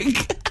lunch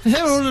break.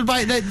 They're all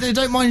about. They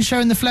don't mind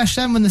showing the flesh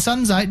then when the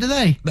sun's out, do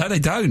they? No, they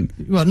don't.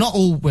 Well, not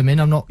all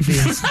women. I'm not being.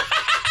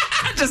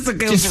 Just the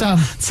girls.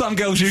 Just some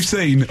girls you've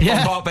seen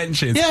on park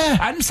benches. Yeah,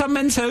 and some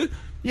men too.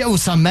 Yeah, well,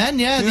 some men.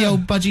 Yeah, the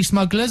old budgie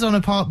smugglers on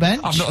a park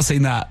bench. I've not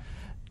seen that.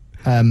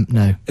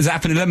 No. Is that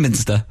happening in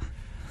Leominster?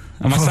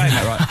 Am I saying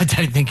that right? I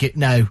don't think it.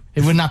 No,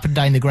 it wouldn't happen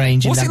down the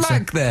Grange. What's it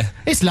like there?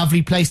 It's a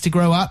lovely place to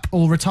grow up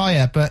or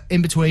retire, but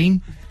in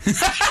between.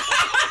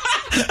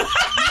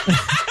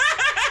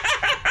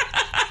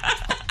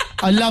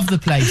 I love the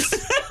place.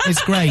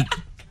 It's great.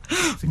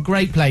 It's a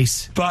great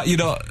place. But you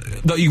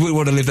wouldn't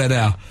want to live there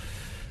now.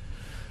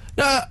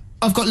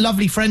 I've got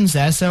lovely friends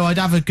there, so I'd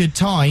have a good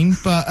time.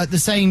 But at the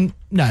same,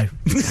 no.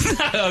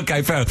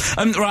 Okay, fair.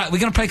 Right, we're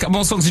going to play a couple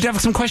more songs. Did you have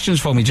some questions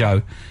for me,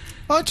 Joe?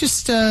 I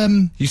just.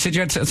 You said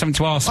you had something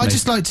to ask me. I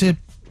just like to,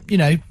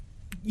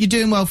 you're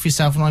doing well for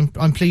yourself, and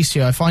I'm pleased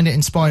to. I find it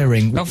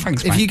inspiring. Oh,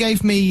 thanks, mate. If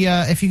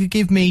you could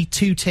give me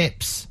 2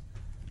 tips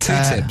 2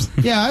 tips.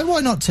 Yeah,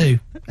 why not 2?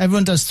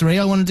 Everyone does 3.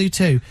 I want to do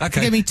 2.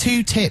 Okay. Give me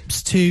 2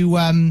 tips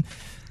to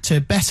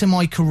better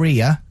my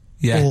career,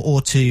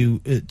 or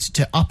to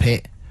up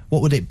it.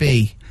 What would it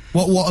be?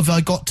 What have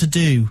I got to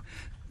do?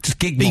 Just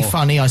gig Be more.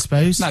 funny, I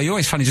suppose. No, you're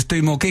always funny. Just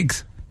do more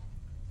gigs.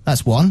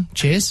 That's 1.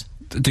 Cheers.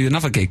 Do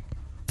another gig.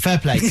 Fair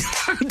play.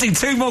 Do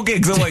 2 more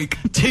gigs a week.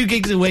 2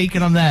 gigs a week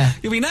and I'm there.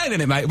 You'll be nailing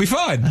it, mate. It'll be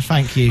fine.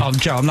 Thank you. Oh,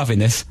 Joe, I'm loving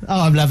this.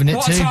 Oh, I'm loving it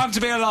What too. a time to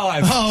be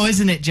alive. Oh,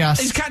 isn't it His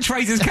just?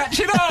 catchphrase is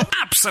catching up.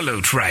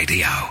 Absolute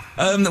Radio.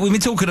 We've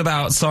been talking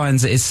about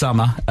signs that it's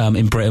summer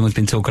in Britain. We've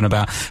been talking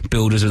about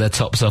builders with their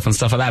tops off and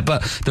stuff like that.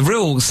 But the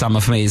real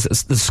summer for me is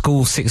the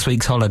school 6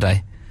 weeks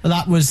holiday. Well,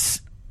 that was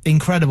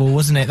incredible,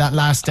 wasn't it? That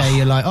last day,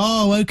 you're like,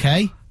 oh,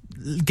 okay,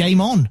 game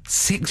on.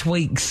 6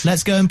 weeks.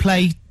 Let's go and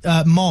play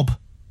Mob.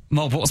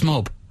 Mob, what's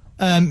Mob?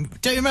 Don't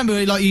you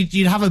remember, like,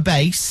 you'd have a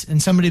bass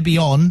and somebody would be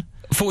on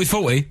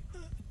 40-40?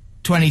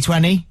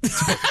 2020.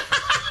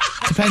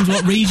 Depends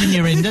what region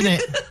you're in, doesn't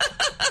it?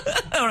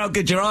 Or how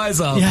good your eyes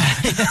are. Yeah.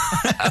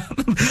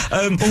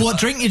 Or what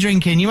drink you're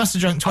drinking. You must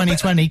have drunk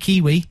 2020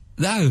 Kiwi.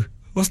 No.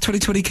 What's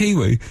 2020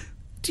 Kiwi?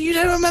 Do you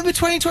don't remember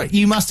 2020?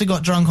 You must have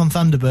got drunk on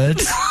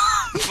Thunderbirds.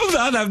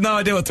 I have no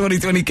idea what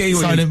 2020 Kiwi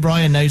is. Silent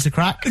Brian knows the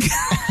crack.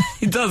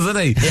 He does,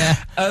 doesn't he? Yeah.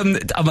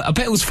 I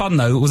bet it was fun,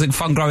 though. Was it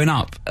fun growing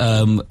up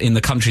in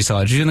the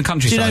countryside? Were you in the Do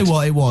countryside? you know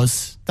what it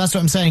was? That's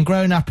what I'm saying.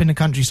 Growing up in the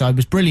countryside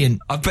was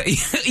brilliant. I bet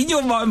in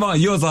your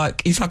mind, yours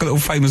it's like a little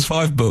Famous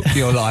Five book,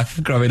 your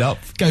life, growing up.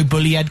 Go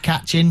bully head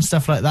catching,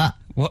 stuff like that.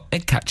 What?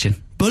 Egg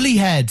catching? Bully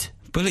head.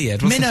 Bully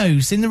head? What's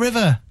Minnows in the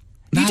river.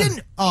 No. You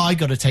didn't? Oh, I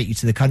got to take you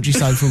to the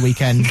countryside for a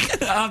weekend.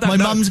 I don't My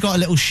know. mum's got a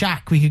little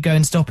shack we could go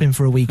and stop in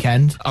for a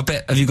weekend. I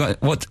bet, have you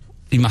got, what?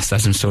 You must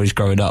have some stories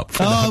growing up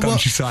from Oh, the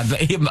countryside.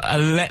 But him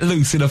let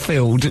loose in a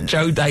field,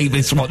 Joe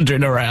Davis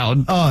wandering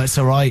around. Oh, it's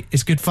all right.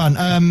 It's good fun.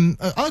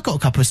 I've got a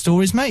couple of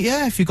stories, mate.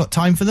 Yeah, if you've got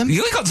time for them.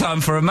 You ain't got time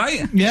for him,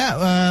 mate.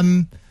 Yeah.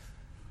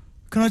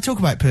 Can I talk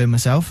about pooing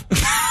myself?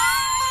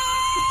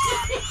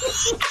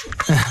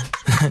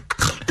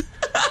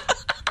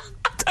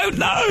 Don't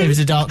know. It was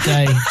a dark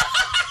day.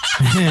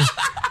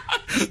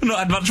 Not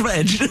had much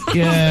veg.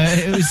 Yeah,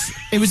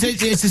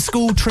 it's a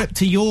school trip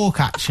to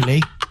York,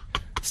 actually.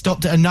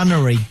 Stopped at a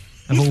nunnery,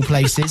 of all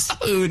places.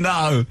 Oh,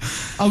 no.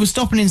 I was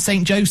stopping in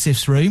St.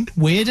 Joseph's room.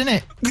 Weird, isn't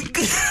it?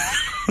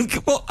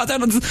 What? I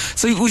don't understand.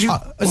 So, was you...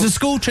 It's a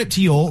school trip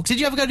to York.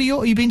 Did you ever go to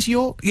York? You been to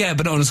York? Yeah,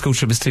 but not on a school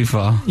trip. It's too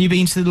far. You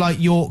been to, like,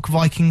 York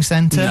Viking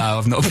Centre? No,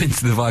 I've not been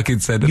to the Viking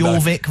Centre.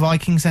 Jorvik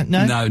Viking Centre?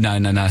 No?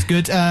 No.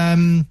 Good.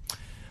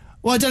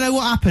 Well, I don't know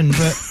what happened, but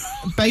I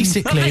think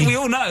basically... we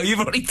all know. You've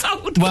already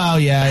told. Well,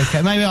 yeah,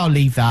 okay. Maybe I'll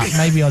leave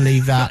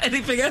that.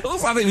 Anything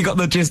else? I think we got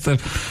the gist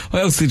of...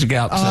 What else did you get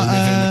up to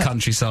living in the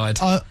countryside?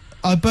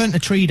 I burnt a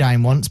tree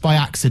down once by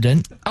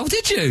accident. Oh,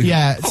 did you?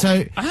 Yeah, Oh,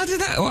 so... How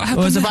did that... What I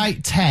happened was then?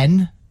 about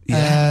 10,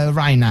 Yeah.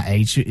 around that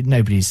age.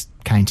 Nobody's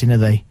counting, are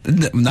they?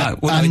 No.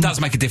 Well, no, it does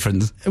make a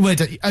difference.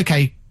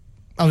 Okay,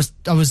 I was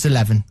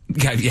 11.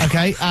 Okay, yeah.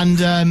 Okay,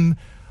 and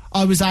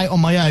I was out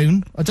on my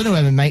own. I don't know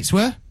where my mates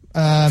were.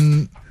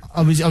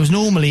 I was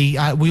normally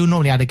we all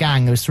normally had a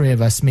gang. There was 3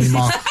 of us, me,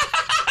 Mark,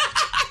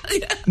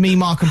 me,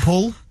 Mark, and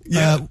Paul.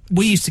 Yeah.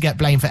 We used to get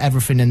blamed for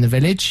everything in the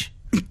village.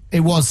 It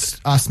was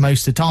us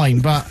most of the time,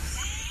 but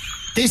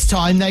this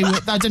time they were.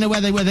 I don't know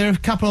where they were. They're a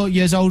couple of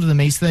years older than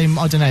me, so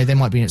I don't know. They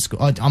might be at school.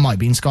 I might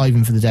be in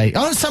Skiving for the day.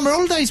 Oh, summer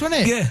holidays,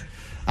 wasn't it? Yeah.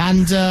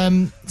 And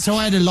so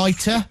I had a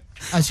lighter,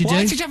 as you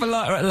Why do. did you have a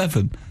lighter at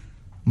 11?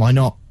 Why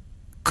not?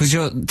 Because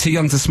you're too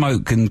young to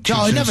smoke and... No,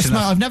 I never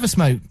smoke. I've never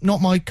smoked. Not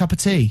my cup of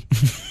tea.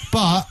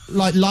 But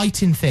like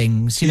lighting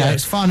things, you know, Yeah.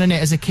 it's fun, isn't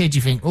it? As a kid,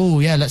 you think,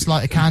 oh yeah, let's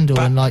light a candle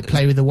and like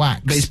play with the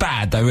wax. But it's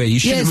bad, though, really. You Yeah,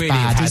 shouldn't it's really bad.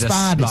 have had It's a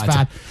bad. It's lighter.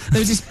 bad. There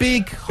was this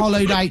big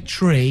hollowed out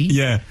tree.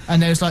 Yeah.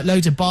 And there was like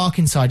loads of bark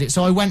inside it.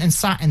 So I went and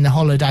sat in the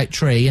hollowed out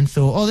tree and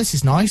thought, oh, this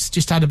is nice.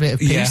 Just had a bit of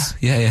peace.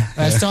 Yeah.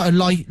 Started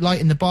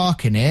lighting the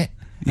bark in it.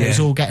 Yeah. It was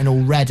all getting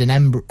all red and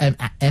embers,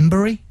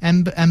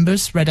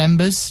 red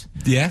embers.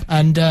 Yeah.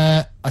 And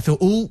I thought,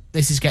 oh,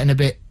 this is getting a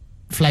bit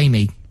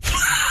flamey.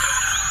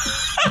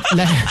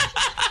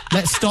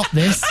 Let's stop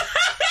this.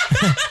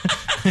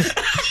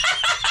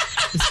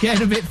 It's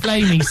getting a bit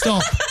flamey.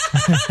 Stop.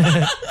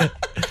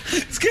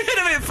 It's getting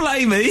a bit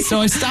flamey. So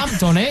I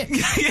stamped on it.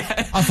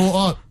 Yeah. I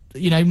thought, oh,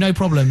 no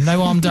problem,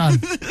 no harm done.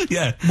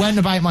 Yeah. Went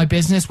about my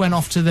business. Went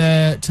off to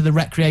the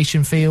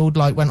recreation field.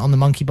 Like went on the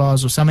monkey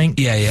bars or something.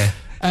 Yeah.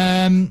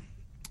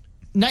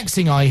 Next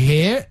thing I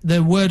hear,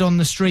 the word on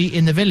the street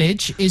in the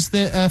village is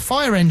that a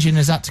fire engine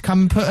has had to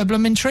come and put a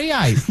blooming tree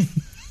out.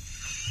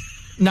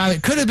 Now,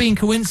 it could have been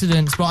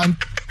coincidence, but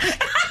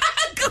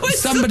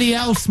somebody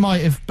else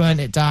might have burnt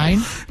it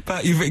down.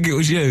 But you think it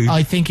was you?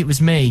 I think it was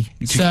me.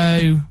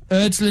 So,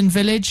 Erdsland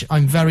Village,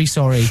 I'm very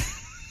sorry.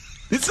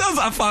 It sounds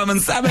like a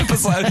Fireman Sam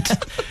episode.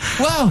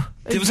 Well,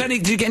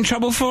 Did you get in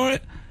trouble for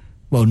it?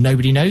 well,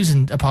 nobody knows,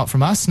 and apart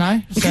from us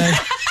now. So,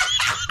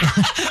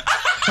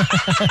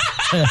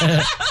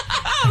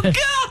 Oh, God.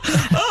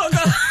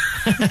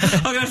 I'm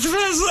going to have to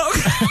first look.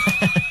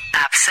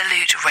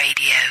 Absolute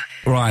Radio.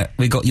 Right,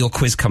 we got your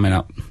quiz coming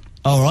up.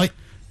 all right.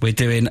 We're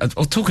doing. I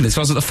was talking this.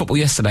 I was at the football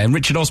yesterday, and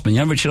Richard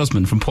Osman, Richard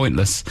Osman from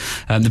Pointless,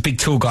 the big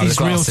tall guy with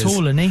glasses. He's real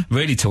tall, isn't he?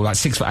 Really tall, like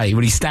 6'8".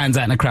 Really stands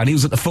out in the crowd. He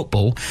was at the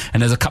football,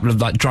 and there's a couple of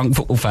like drunk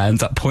football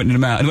fans like pointing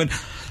him out, and he went,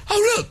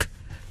 "Oh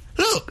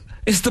look,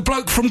 it's the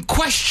bloke from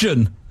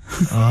Question."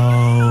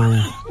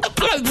 Oh, the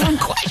bloke from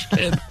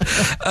Question.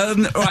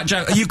 Right,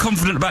 Joe, are you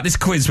confident about this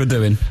quiz we're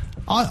doing?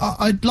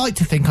 I'd like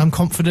to think I'm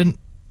confident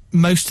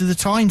most of the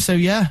time. So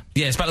yeah.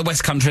 Yeah, it's about the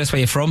West Country. That's where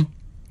you're from.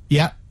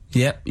 Yeah.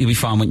 Yeah, you'll be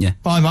fine, wouldn't you?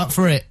 I'm up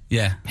for it.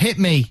 Yeah. Hit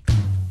me.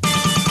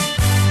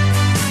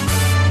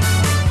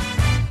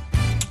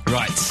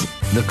 Right.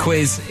 The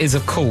quiz is,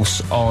 of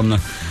course, on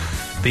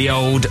the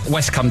old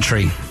West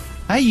Country.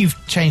 Hey, you've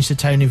changed the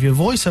tone of your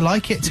voice. I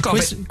like it.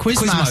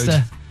 Quiz master.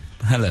 Mode.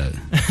 Hello,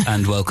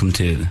 and welcome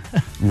to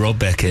Rob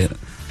Beckett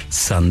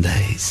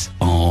Sundays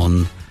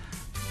on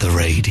the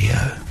radio.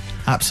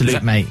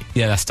 Absolute, mate.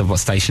 Yeah, that's the what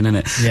station, isn't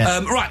it?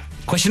 Yeah. Right,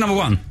 question number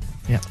 1.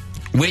 Yeah.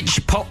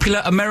 Which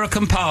popular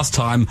American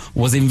pastime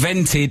was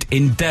invented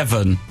in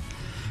Devon?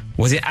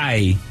 Was it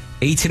A,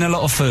 eating a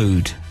lot of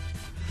food,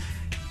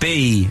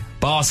 B,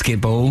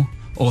 basketball,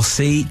 or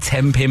C,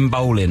 10-pin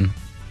bowling?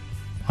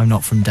 I'm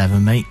not from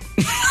Devon, mate.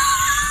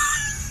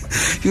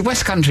 You're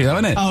West Country, though,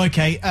 isn't it? Oh,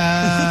 okay.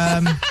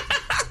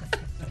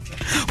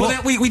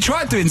 Well, we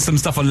tried doing some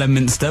stuff on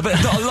Leominster, but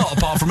not a lot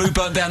apart from who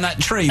burnt down that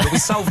tree, but we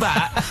solved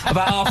that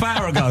about half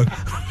hour ago.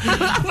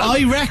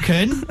 I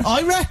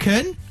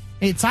reckon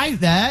it's out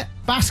there.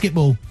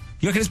 Basketball.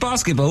 You reckon it's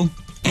basketball?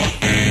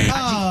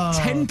 Oh.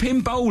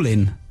 10-pin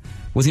bowling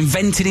was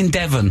invented in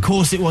Devon. Of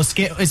course it was.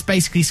 It's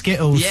basically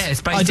Skittles. Yeah,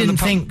 it's based I on didn't the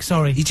pub. think,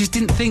 sorry. You just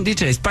didn't think,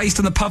 did you? It's based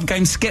on the pub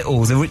game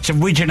Skittles, which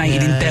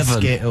originated in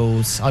Devon.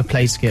 Skittles. I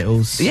play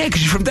Skittles. Yeah,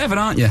 because you're from Devon,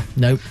 aren't you?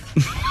 Nope.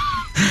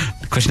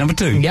 Question number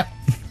 2. Yep.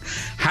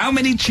 How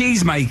many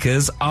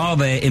cheesemakers are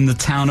there in the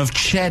town of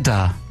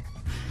Cheddar?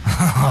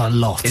 A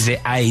lot. Is it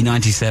A,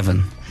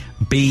 97,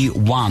 B,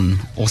 1,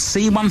 or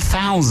C,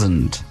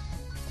 1,000?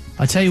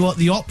 I tell you what,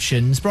 the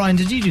options. Brian,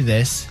 did you do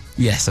this?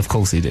 Yes, of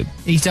course he did.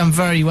 He's done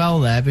very well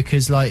there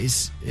because, like,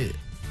 it's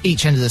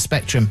each end of the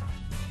spectrum.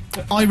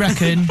 I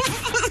reckon.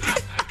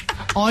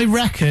 I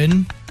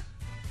reckon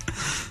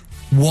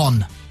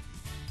 1.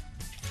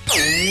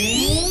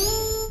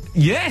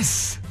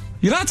 Yes!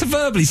 You're allowed to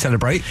verbally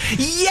celebrate.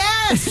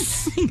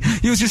 Yes!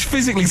 You was just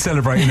physically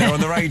celebrating there on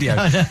the radio.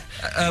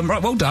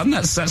 Right, well done.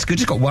 That's good.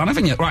 You've got 1,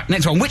 haven't you? Right,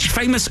 next one. Which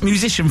famous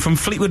musician from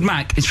Fleetwood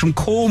Mac is from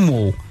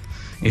Cornwall?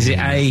 Is it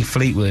A,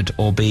 Fleetwood,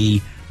 or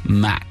B,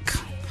 Mac,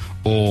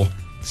 or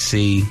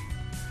C,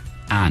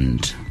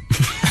 and?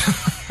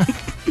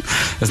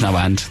 There's no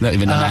and. Not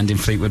even an and in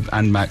Fleetwood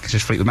and Mac,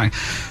 just Fleetwood Mac.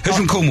 Who's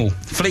from Cornwall?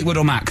 Fleetwood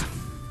or Mac?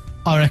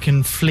 I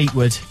reckon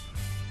Fleetwood.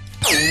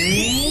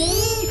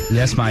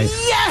 Yes, mate.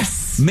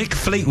 Yes! Mick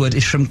Fleetwood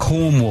is from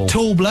Cornwall.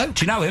 Tall bloke.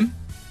 Do you know him?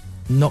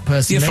 Not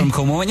personally. You're from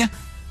Cornwall, aren't you?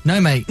 No,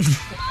 mate.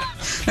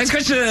 Next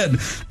question.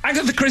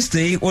 Agatha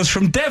Christie was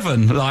from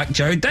Devon, like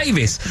Joe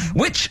Davis.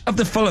 Which of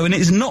the following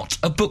is not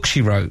a book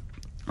she wrote?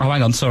 Oh,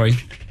 hang on, sorry.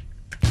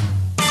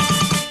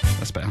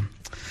 That's better.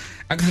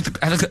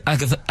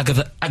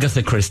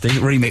 Agatha Christie,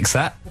 remix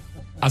that.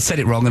 I said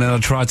it wrong and then I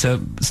tried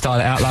to style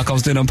it out like I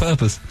was doing it on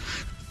purpose.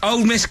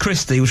 Old Miss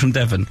Christie was from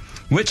Devon.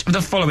 Which of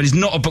the following is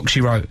not a book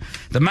she wrote?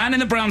 The Man in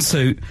the Brown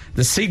Suit,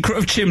 The Secret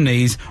of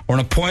Chimneys, or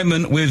An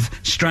Appointment with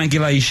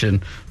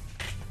Strangulation?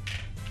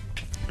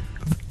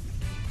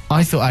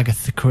 I thought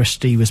Agatha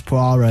Christie was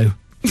Poirot,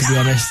 to be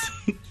honest.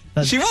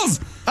 She was.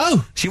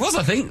 Oh! She was,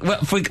 I think. Well,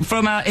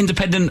 from our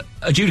independent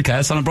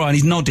adjudicator, Son of Brian,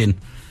 he's nodding.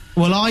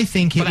 Well, I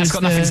think it was that's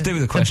got nothing to do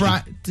with the question.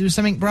 There was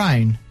something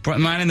brown.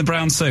 Man in the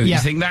Brown Suit. Yeah.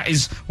 You think that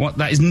is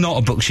not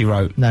a book she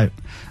wrote? No.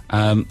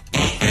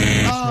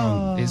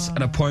 It's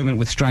An Appointment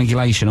with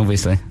Strangulation,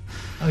 obviously.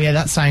 Oh, yeah,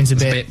 that sounds a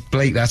bit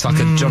bleak. That's like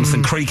a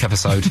Jonathan Creek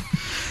episode.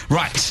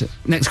 Right,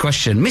 next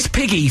question. Miss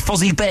Piggy,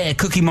 Fozzie Bear,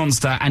 Cookie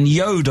Monster, and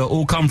Yoda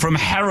all come from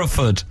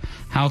Hereford.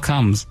 How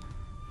comes?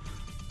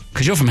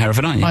 Because you're from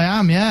Hereford, aren't you? I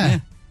am, yeah.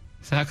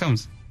 So how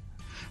comes?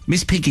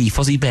 Miss Piggy,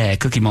 Fozzie Bear,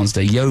 Cookie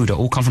Monster, Yoda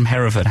all come from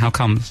Hereford. How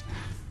comes?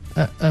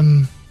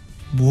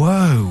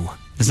 Whoa.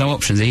 There's no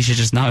options. You should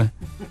just know.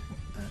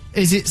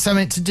 Is it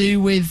something to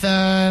do with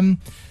the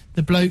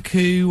bloke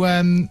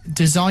who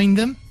designed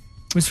them?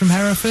 Was from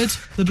Hereford?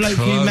 The bloke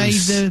who made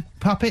the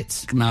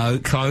puppets? No,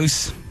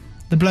 close.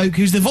 The bloke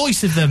who's the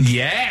voice of them?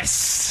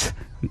 Yes!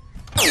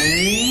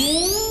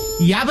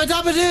 Yabba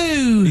dabba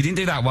doo! You didn't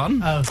do that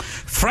one. Oh.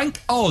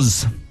 Frank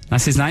Oz.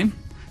 That's his name.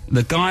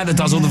 The guy that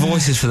does all the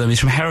voices for them is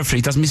from Hereford.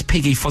 He does Miss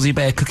Piggy, Fozzie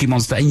Bear, Cookie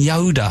Monster, and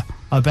Yoda.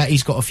 I bet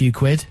he's got a few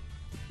quid.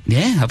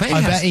 Yeah, I bet he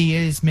has. I bet he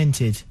is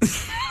minted.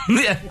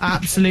 Yeah.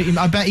 Absolutely.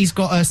 I bet he's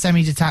got a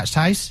semi-detached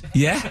house.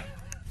 Yeah?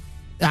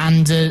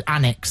 And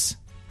annex.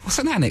 What's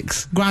an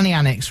annex? Granny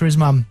annex for his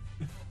mum.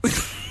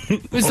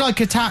 It's like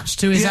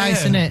attached to his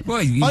house, isn't it?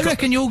 Well, I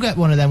reckon you'll get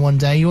one of them one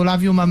day. You'll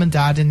have your mum and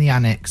dad in the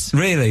annex.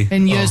 Really?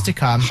 In years to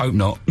come. Hope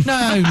not.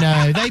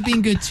 No. They've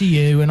been good to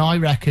you, and I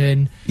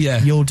reckon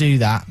you'll do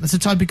that. That's the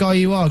type of guy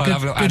you are.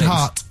 Good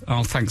heart.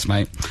 Oh, thanks,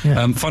 mate.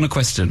 Yeah. Final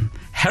question.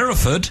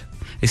 Hereford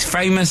is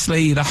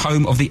famously the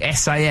home of the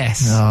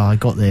SAS. Oh, I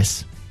got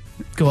this.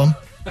 Go on.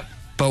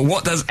 But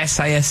what does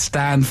SAS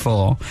stand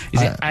for?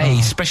 Is it A,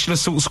 Special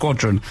Assault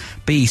Squadron,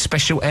 B,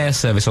 Special Air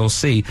Service, or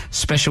C,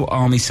 Special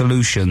Army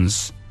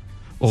Solutions?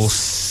 Or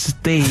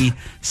D,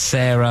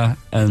 Sarah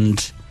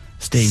and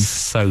Steve.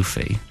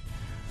 Sophie?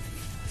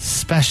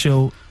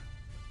 Special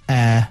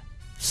Air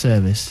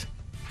Service.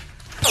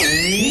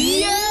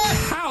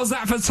 How's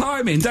that for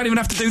timing? Don't even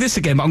have to do this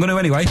again, but I'm going to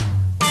anyway.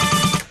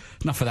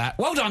 Enough of that.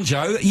 Well done,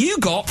 Joe. You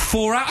got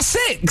 4 out of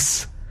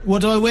 6.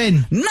 What do I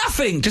win?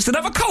 Nothing. Just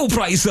another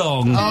Coldplay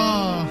song.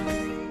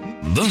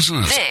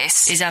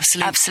 This is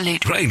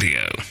Absolute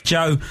Radio.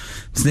 Joe,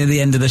 it's near the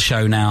end of the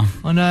show now.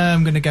 I know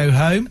I'm going to go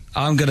home.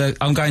 I'm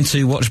going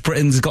to watch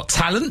Britain's Got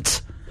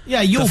Talent.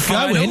 Yeah, you're The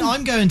going. final?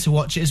 I'm going to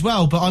watch it as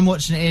well, but I'm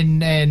watching it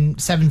in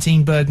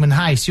 17 Bergman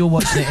House. You're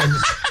watching it in.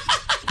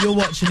 You're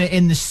watching it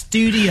in the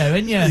studio,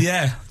 aren't you?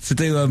 Yeah, to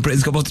do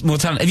Britain's Got More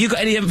Talent. Have you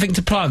got anything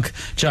to plug,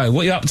 Joe?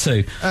 What are you up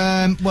to?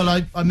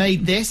 Well, I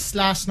made this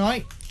last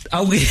night.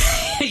 Oh,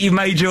 you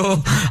made your...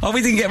 Oh,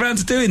 we didn't get around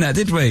to doing that,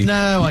 did we?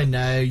 No, I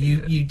know.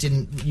 You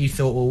didn't... You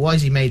thought, well, why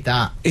has he made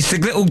that? It's the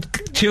little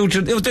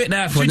children... He'll do it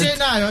now. Should we do it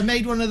now? I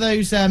made one of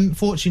those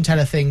fortune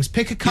teller things.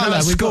 Pick a You colour. know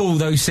at school,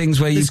 those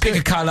things where you pick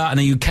a colour and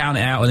then you count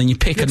it out and then you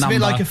pick a Looks number. a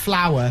bit like a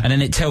flower. And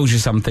then it tells you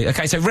something.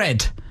 Okay, so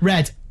red.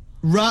 Red.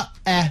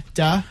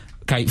 Ra-e-da.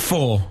 Okay,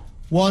 4.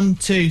 1,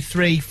 2,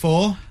 3,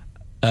 4.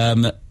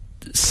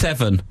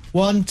 7.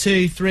 1,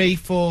 2, 3,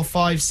 4,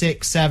 5,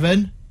 6,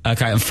 7.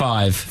 Okay, and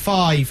 5.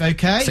 5,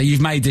 okay. So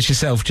you've made this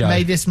yourself, Joe?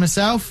 Made this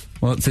myself.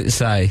 What's it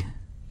say?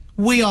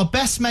 We are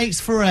best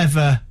mates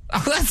forever.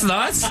 Oh, that's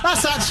nice.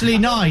 That's actually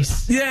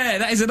nice. Yeah,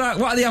 that is a nice...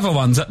 What are the other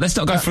ones? Let's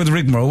not go through the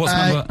rigmarole. What's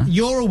number...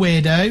 You're a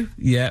weirdo.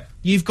 Yeah.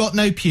 You've got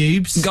no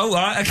pubes. Go, all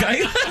right,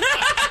 okay.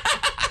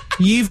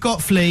 You've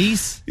got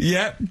fleas.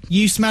 Yeah.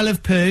 You smell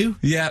of poo.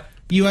 Yeah.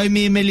 You owe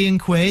me £1 million.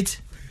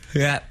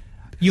 Yeah.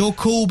 You're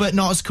cool but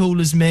not as cool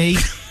as me.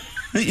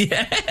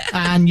 Yeah.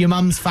 And your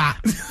mum's fat.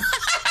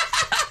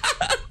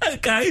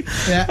 Okay.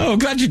 Yeah. Oh, I'm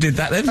glad you did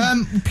that then.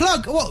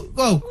 Plug. What?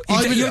 Well,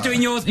 You're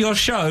doing your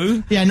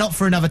show. Yeah, not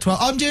for another 12.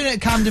 I'm doing it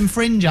at Camden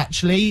Fringe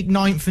actually,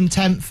 9th and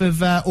 10th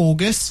of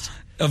August.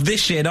 Of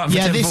this year, not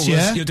Yeah, for 10th this August.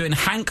 year. You're doing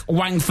Hank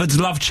Wangford's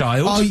Love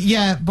Child. Oh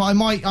yeah, but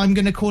I'm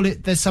going to call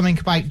it There's Something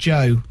About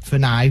Joe for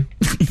now.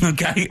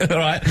 Okay, all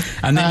right.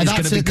 And then it's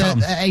going That's to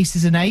become... at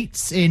Aces and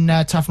Eights in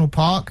Tufnell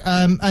Park.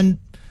 And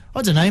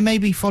I don't know,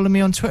 maybe follow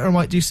me on Twitter. I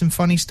might do some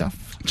funny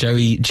stuff.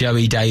 Joey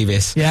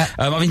Davis. Yeah.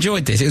 I've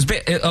enjoyed this. It was a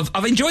bit.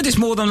 I've enjoyed this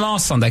more than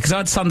last Sunday because I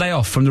had Sunday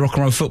off from the Rock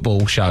and Roll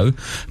Football show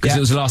because it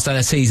was the last day of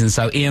the season.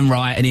 So Ian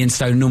Wright and Ian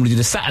Stone normally do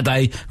the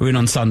Saturday. We're in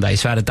on Sunday,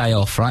 so I had a day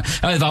off. Right.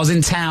 I was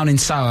in town in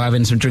Soho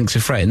having some drinks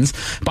with friends,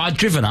 but I'd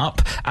driven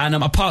up and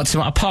I parked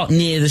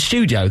near the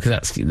studio because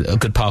that's a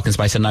good parking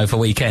space I know for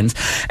weekends.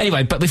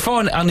 Anyway, but before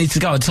I need to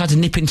go, I decided to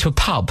nip into a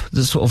pub.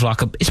 That's sort of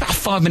like it's about a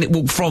 5-minute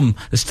walk from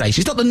the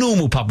station. It's not the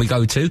normal pub we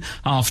go to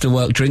after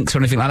work drinks or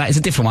anything like that. It's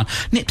a different one.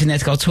 Nipped in there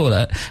to go to the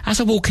toilet. As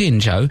I walk in,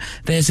 Joe,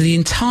 there's the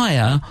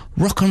entire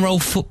Rock and Roll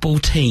Football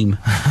team.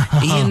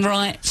 Ian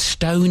Wright,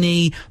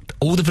 Stoney,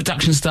 all the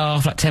production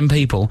staff, like 10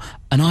 people,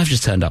 and I've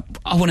just turned up.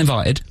 I wasn't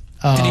invited.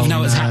 Didn't even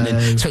know what's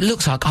happening. So it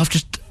looks like I've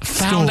just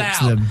found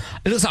Stalked out. them.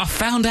 It looks like I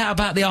found out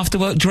about the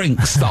after-work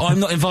drinks that I'm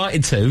not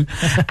invited to,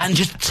 and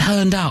just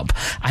turned up.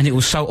 And it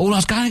was so... I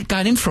was going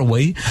in for a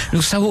wee. It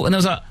was so... And I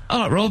was like,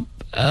 all right, Rob,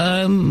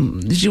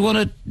 did you want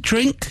a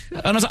drink?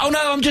 And I was like, oh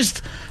no, I'm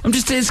just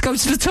here to go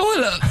to the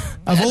toilet.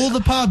 Of all the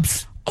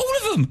pubs. All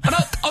of them. And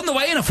on the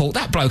way in, I thought,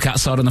 that bloke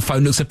outside on the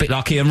phone looks a bit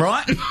like Ian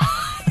Wright.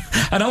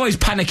 And I always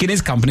panic in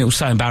his company. It was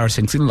so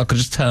embarrassing because it looked like I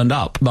just turned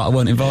up, but I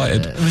weren't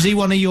invited. Was he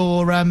one of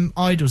your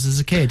idols as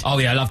a kid? Oh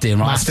yeah, I loved Ian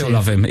Wright. Massive. I still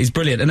love him. He's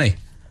brilliant, isn't he?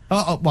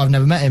 Well, I've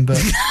never met him,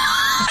 but...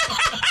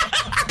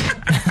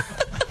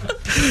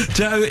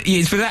 Joe,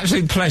 it's been an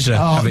absolute pleasure.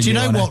 Oh, do you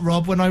know what,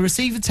 Rob? When I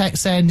received a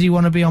text saying, do you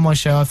want to be on my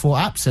show, I thought,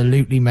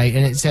 absolutely, mate.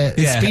 And it's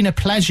been a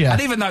pleasure.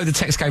 And even though the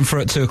text came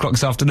through at 2 o'clock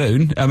this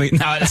afternoon, I mean, no,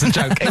 that's a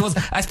joke.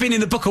 It's been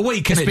in the book a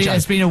week, isn't it, Joe?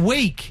 It's been a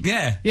week.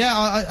 Yeah.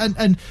 Yeah,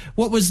 and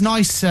what was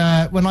nice,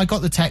 when I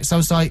got the text, I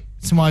was like,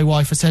 to my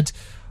wife, I said,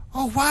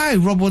 oh, wow,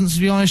 Rob wants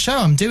to be on a show.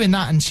 I'm doing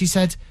that. And she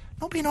said,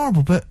 not being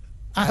horrible, but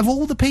out of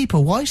all the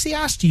people, why has he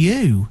asked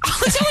you?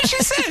 Is that what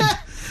she said?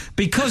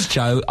 Because,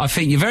 Joe, I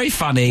think you're very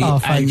funny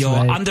thanks, and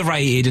you're mate.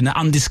 underrated and an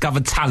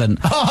undiscovered talent.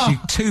 You're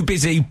too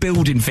busy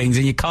building things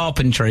in your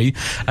carpentry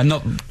and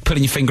not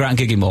putting your finger out and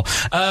gigging more.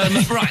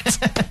 Right.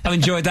 I've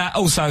enjoyed that.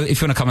 Also,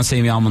 if you want to come and see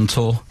me, I'm on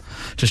tour.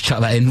 Just chuck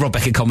that in,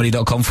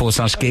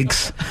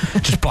 robbeckettcomedy.com/gigs.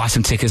 Just buy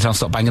some tickets and I'll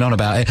stop banging on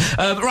about it.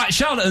 Right,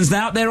 Charlatans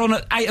now. They're on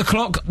at 8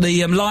 o'clock.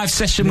 The live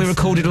session we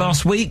recorded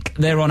last week.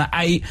 They're on at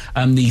 8.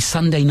 The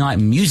Sunday Night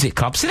Music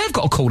Club. See, they've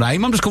got a cool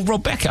name. I'm just called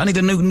Rob Beckett. I need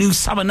a new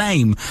summer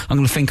name. I'm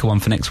going to think of one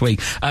for next week.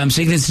 next week.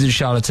 So you can listen to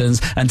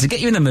Charlatans, and to get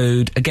you in the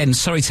mood, again,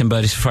 sorry Tim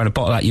Burgess for throwing a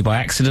bottle at you by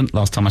accident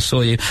last time I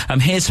saw you.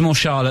 Here's some more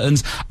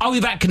Charlatans. I'll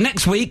be back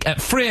next week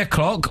at 3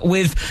 o'clock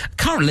with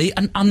currently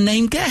an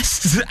unnamed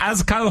guest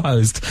as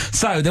co-host.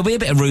 So there'll be a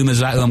bit of rumours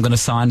about who I'm going to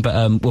sign,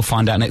 but we'll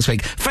find out next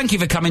week. Thank you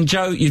for coming,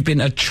 Joe. You've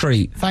been a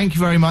treat. Thank you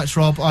very much,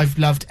 Rob. I've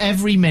loved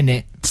every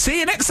minute. See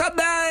you next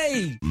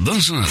Sunday!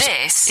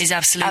 This is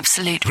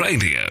Absolute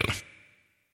Radio.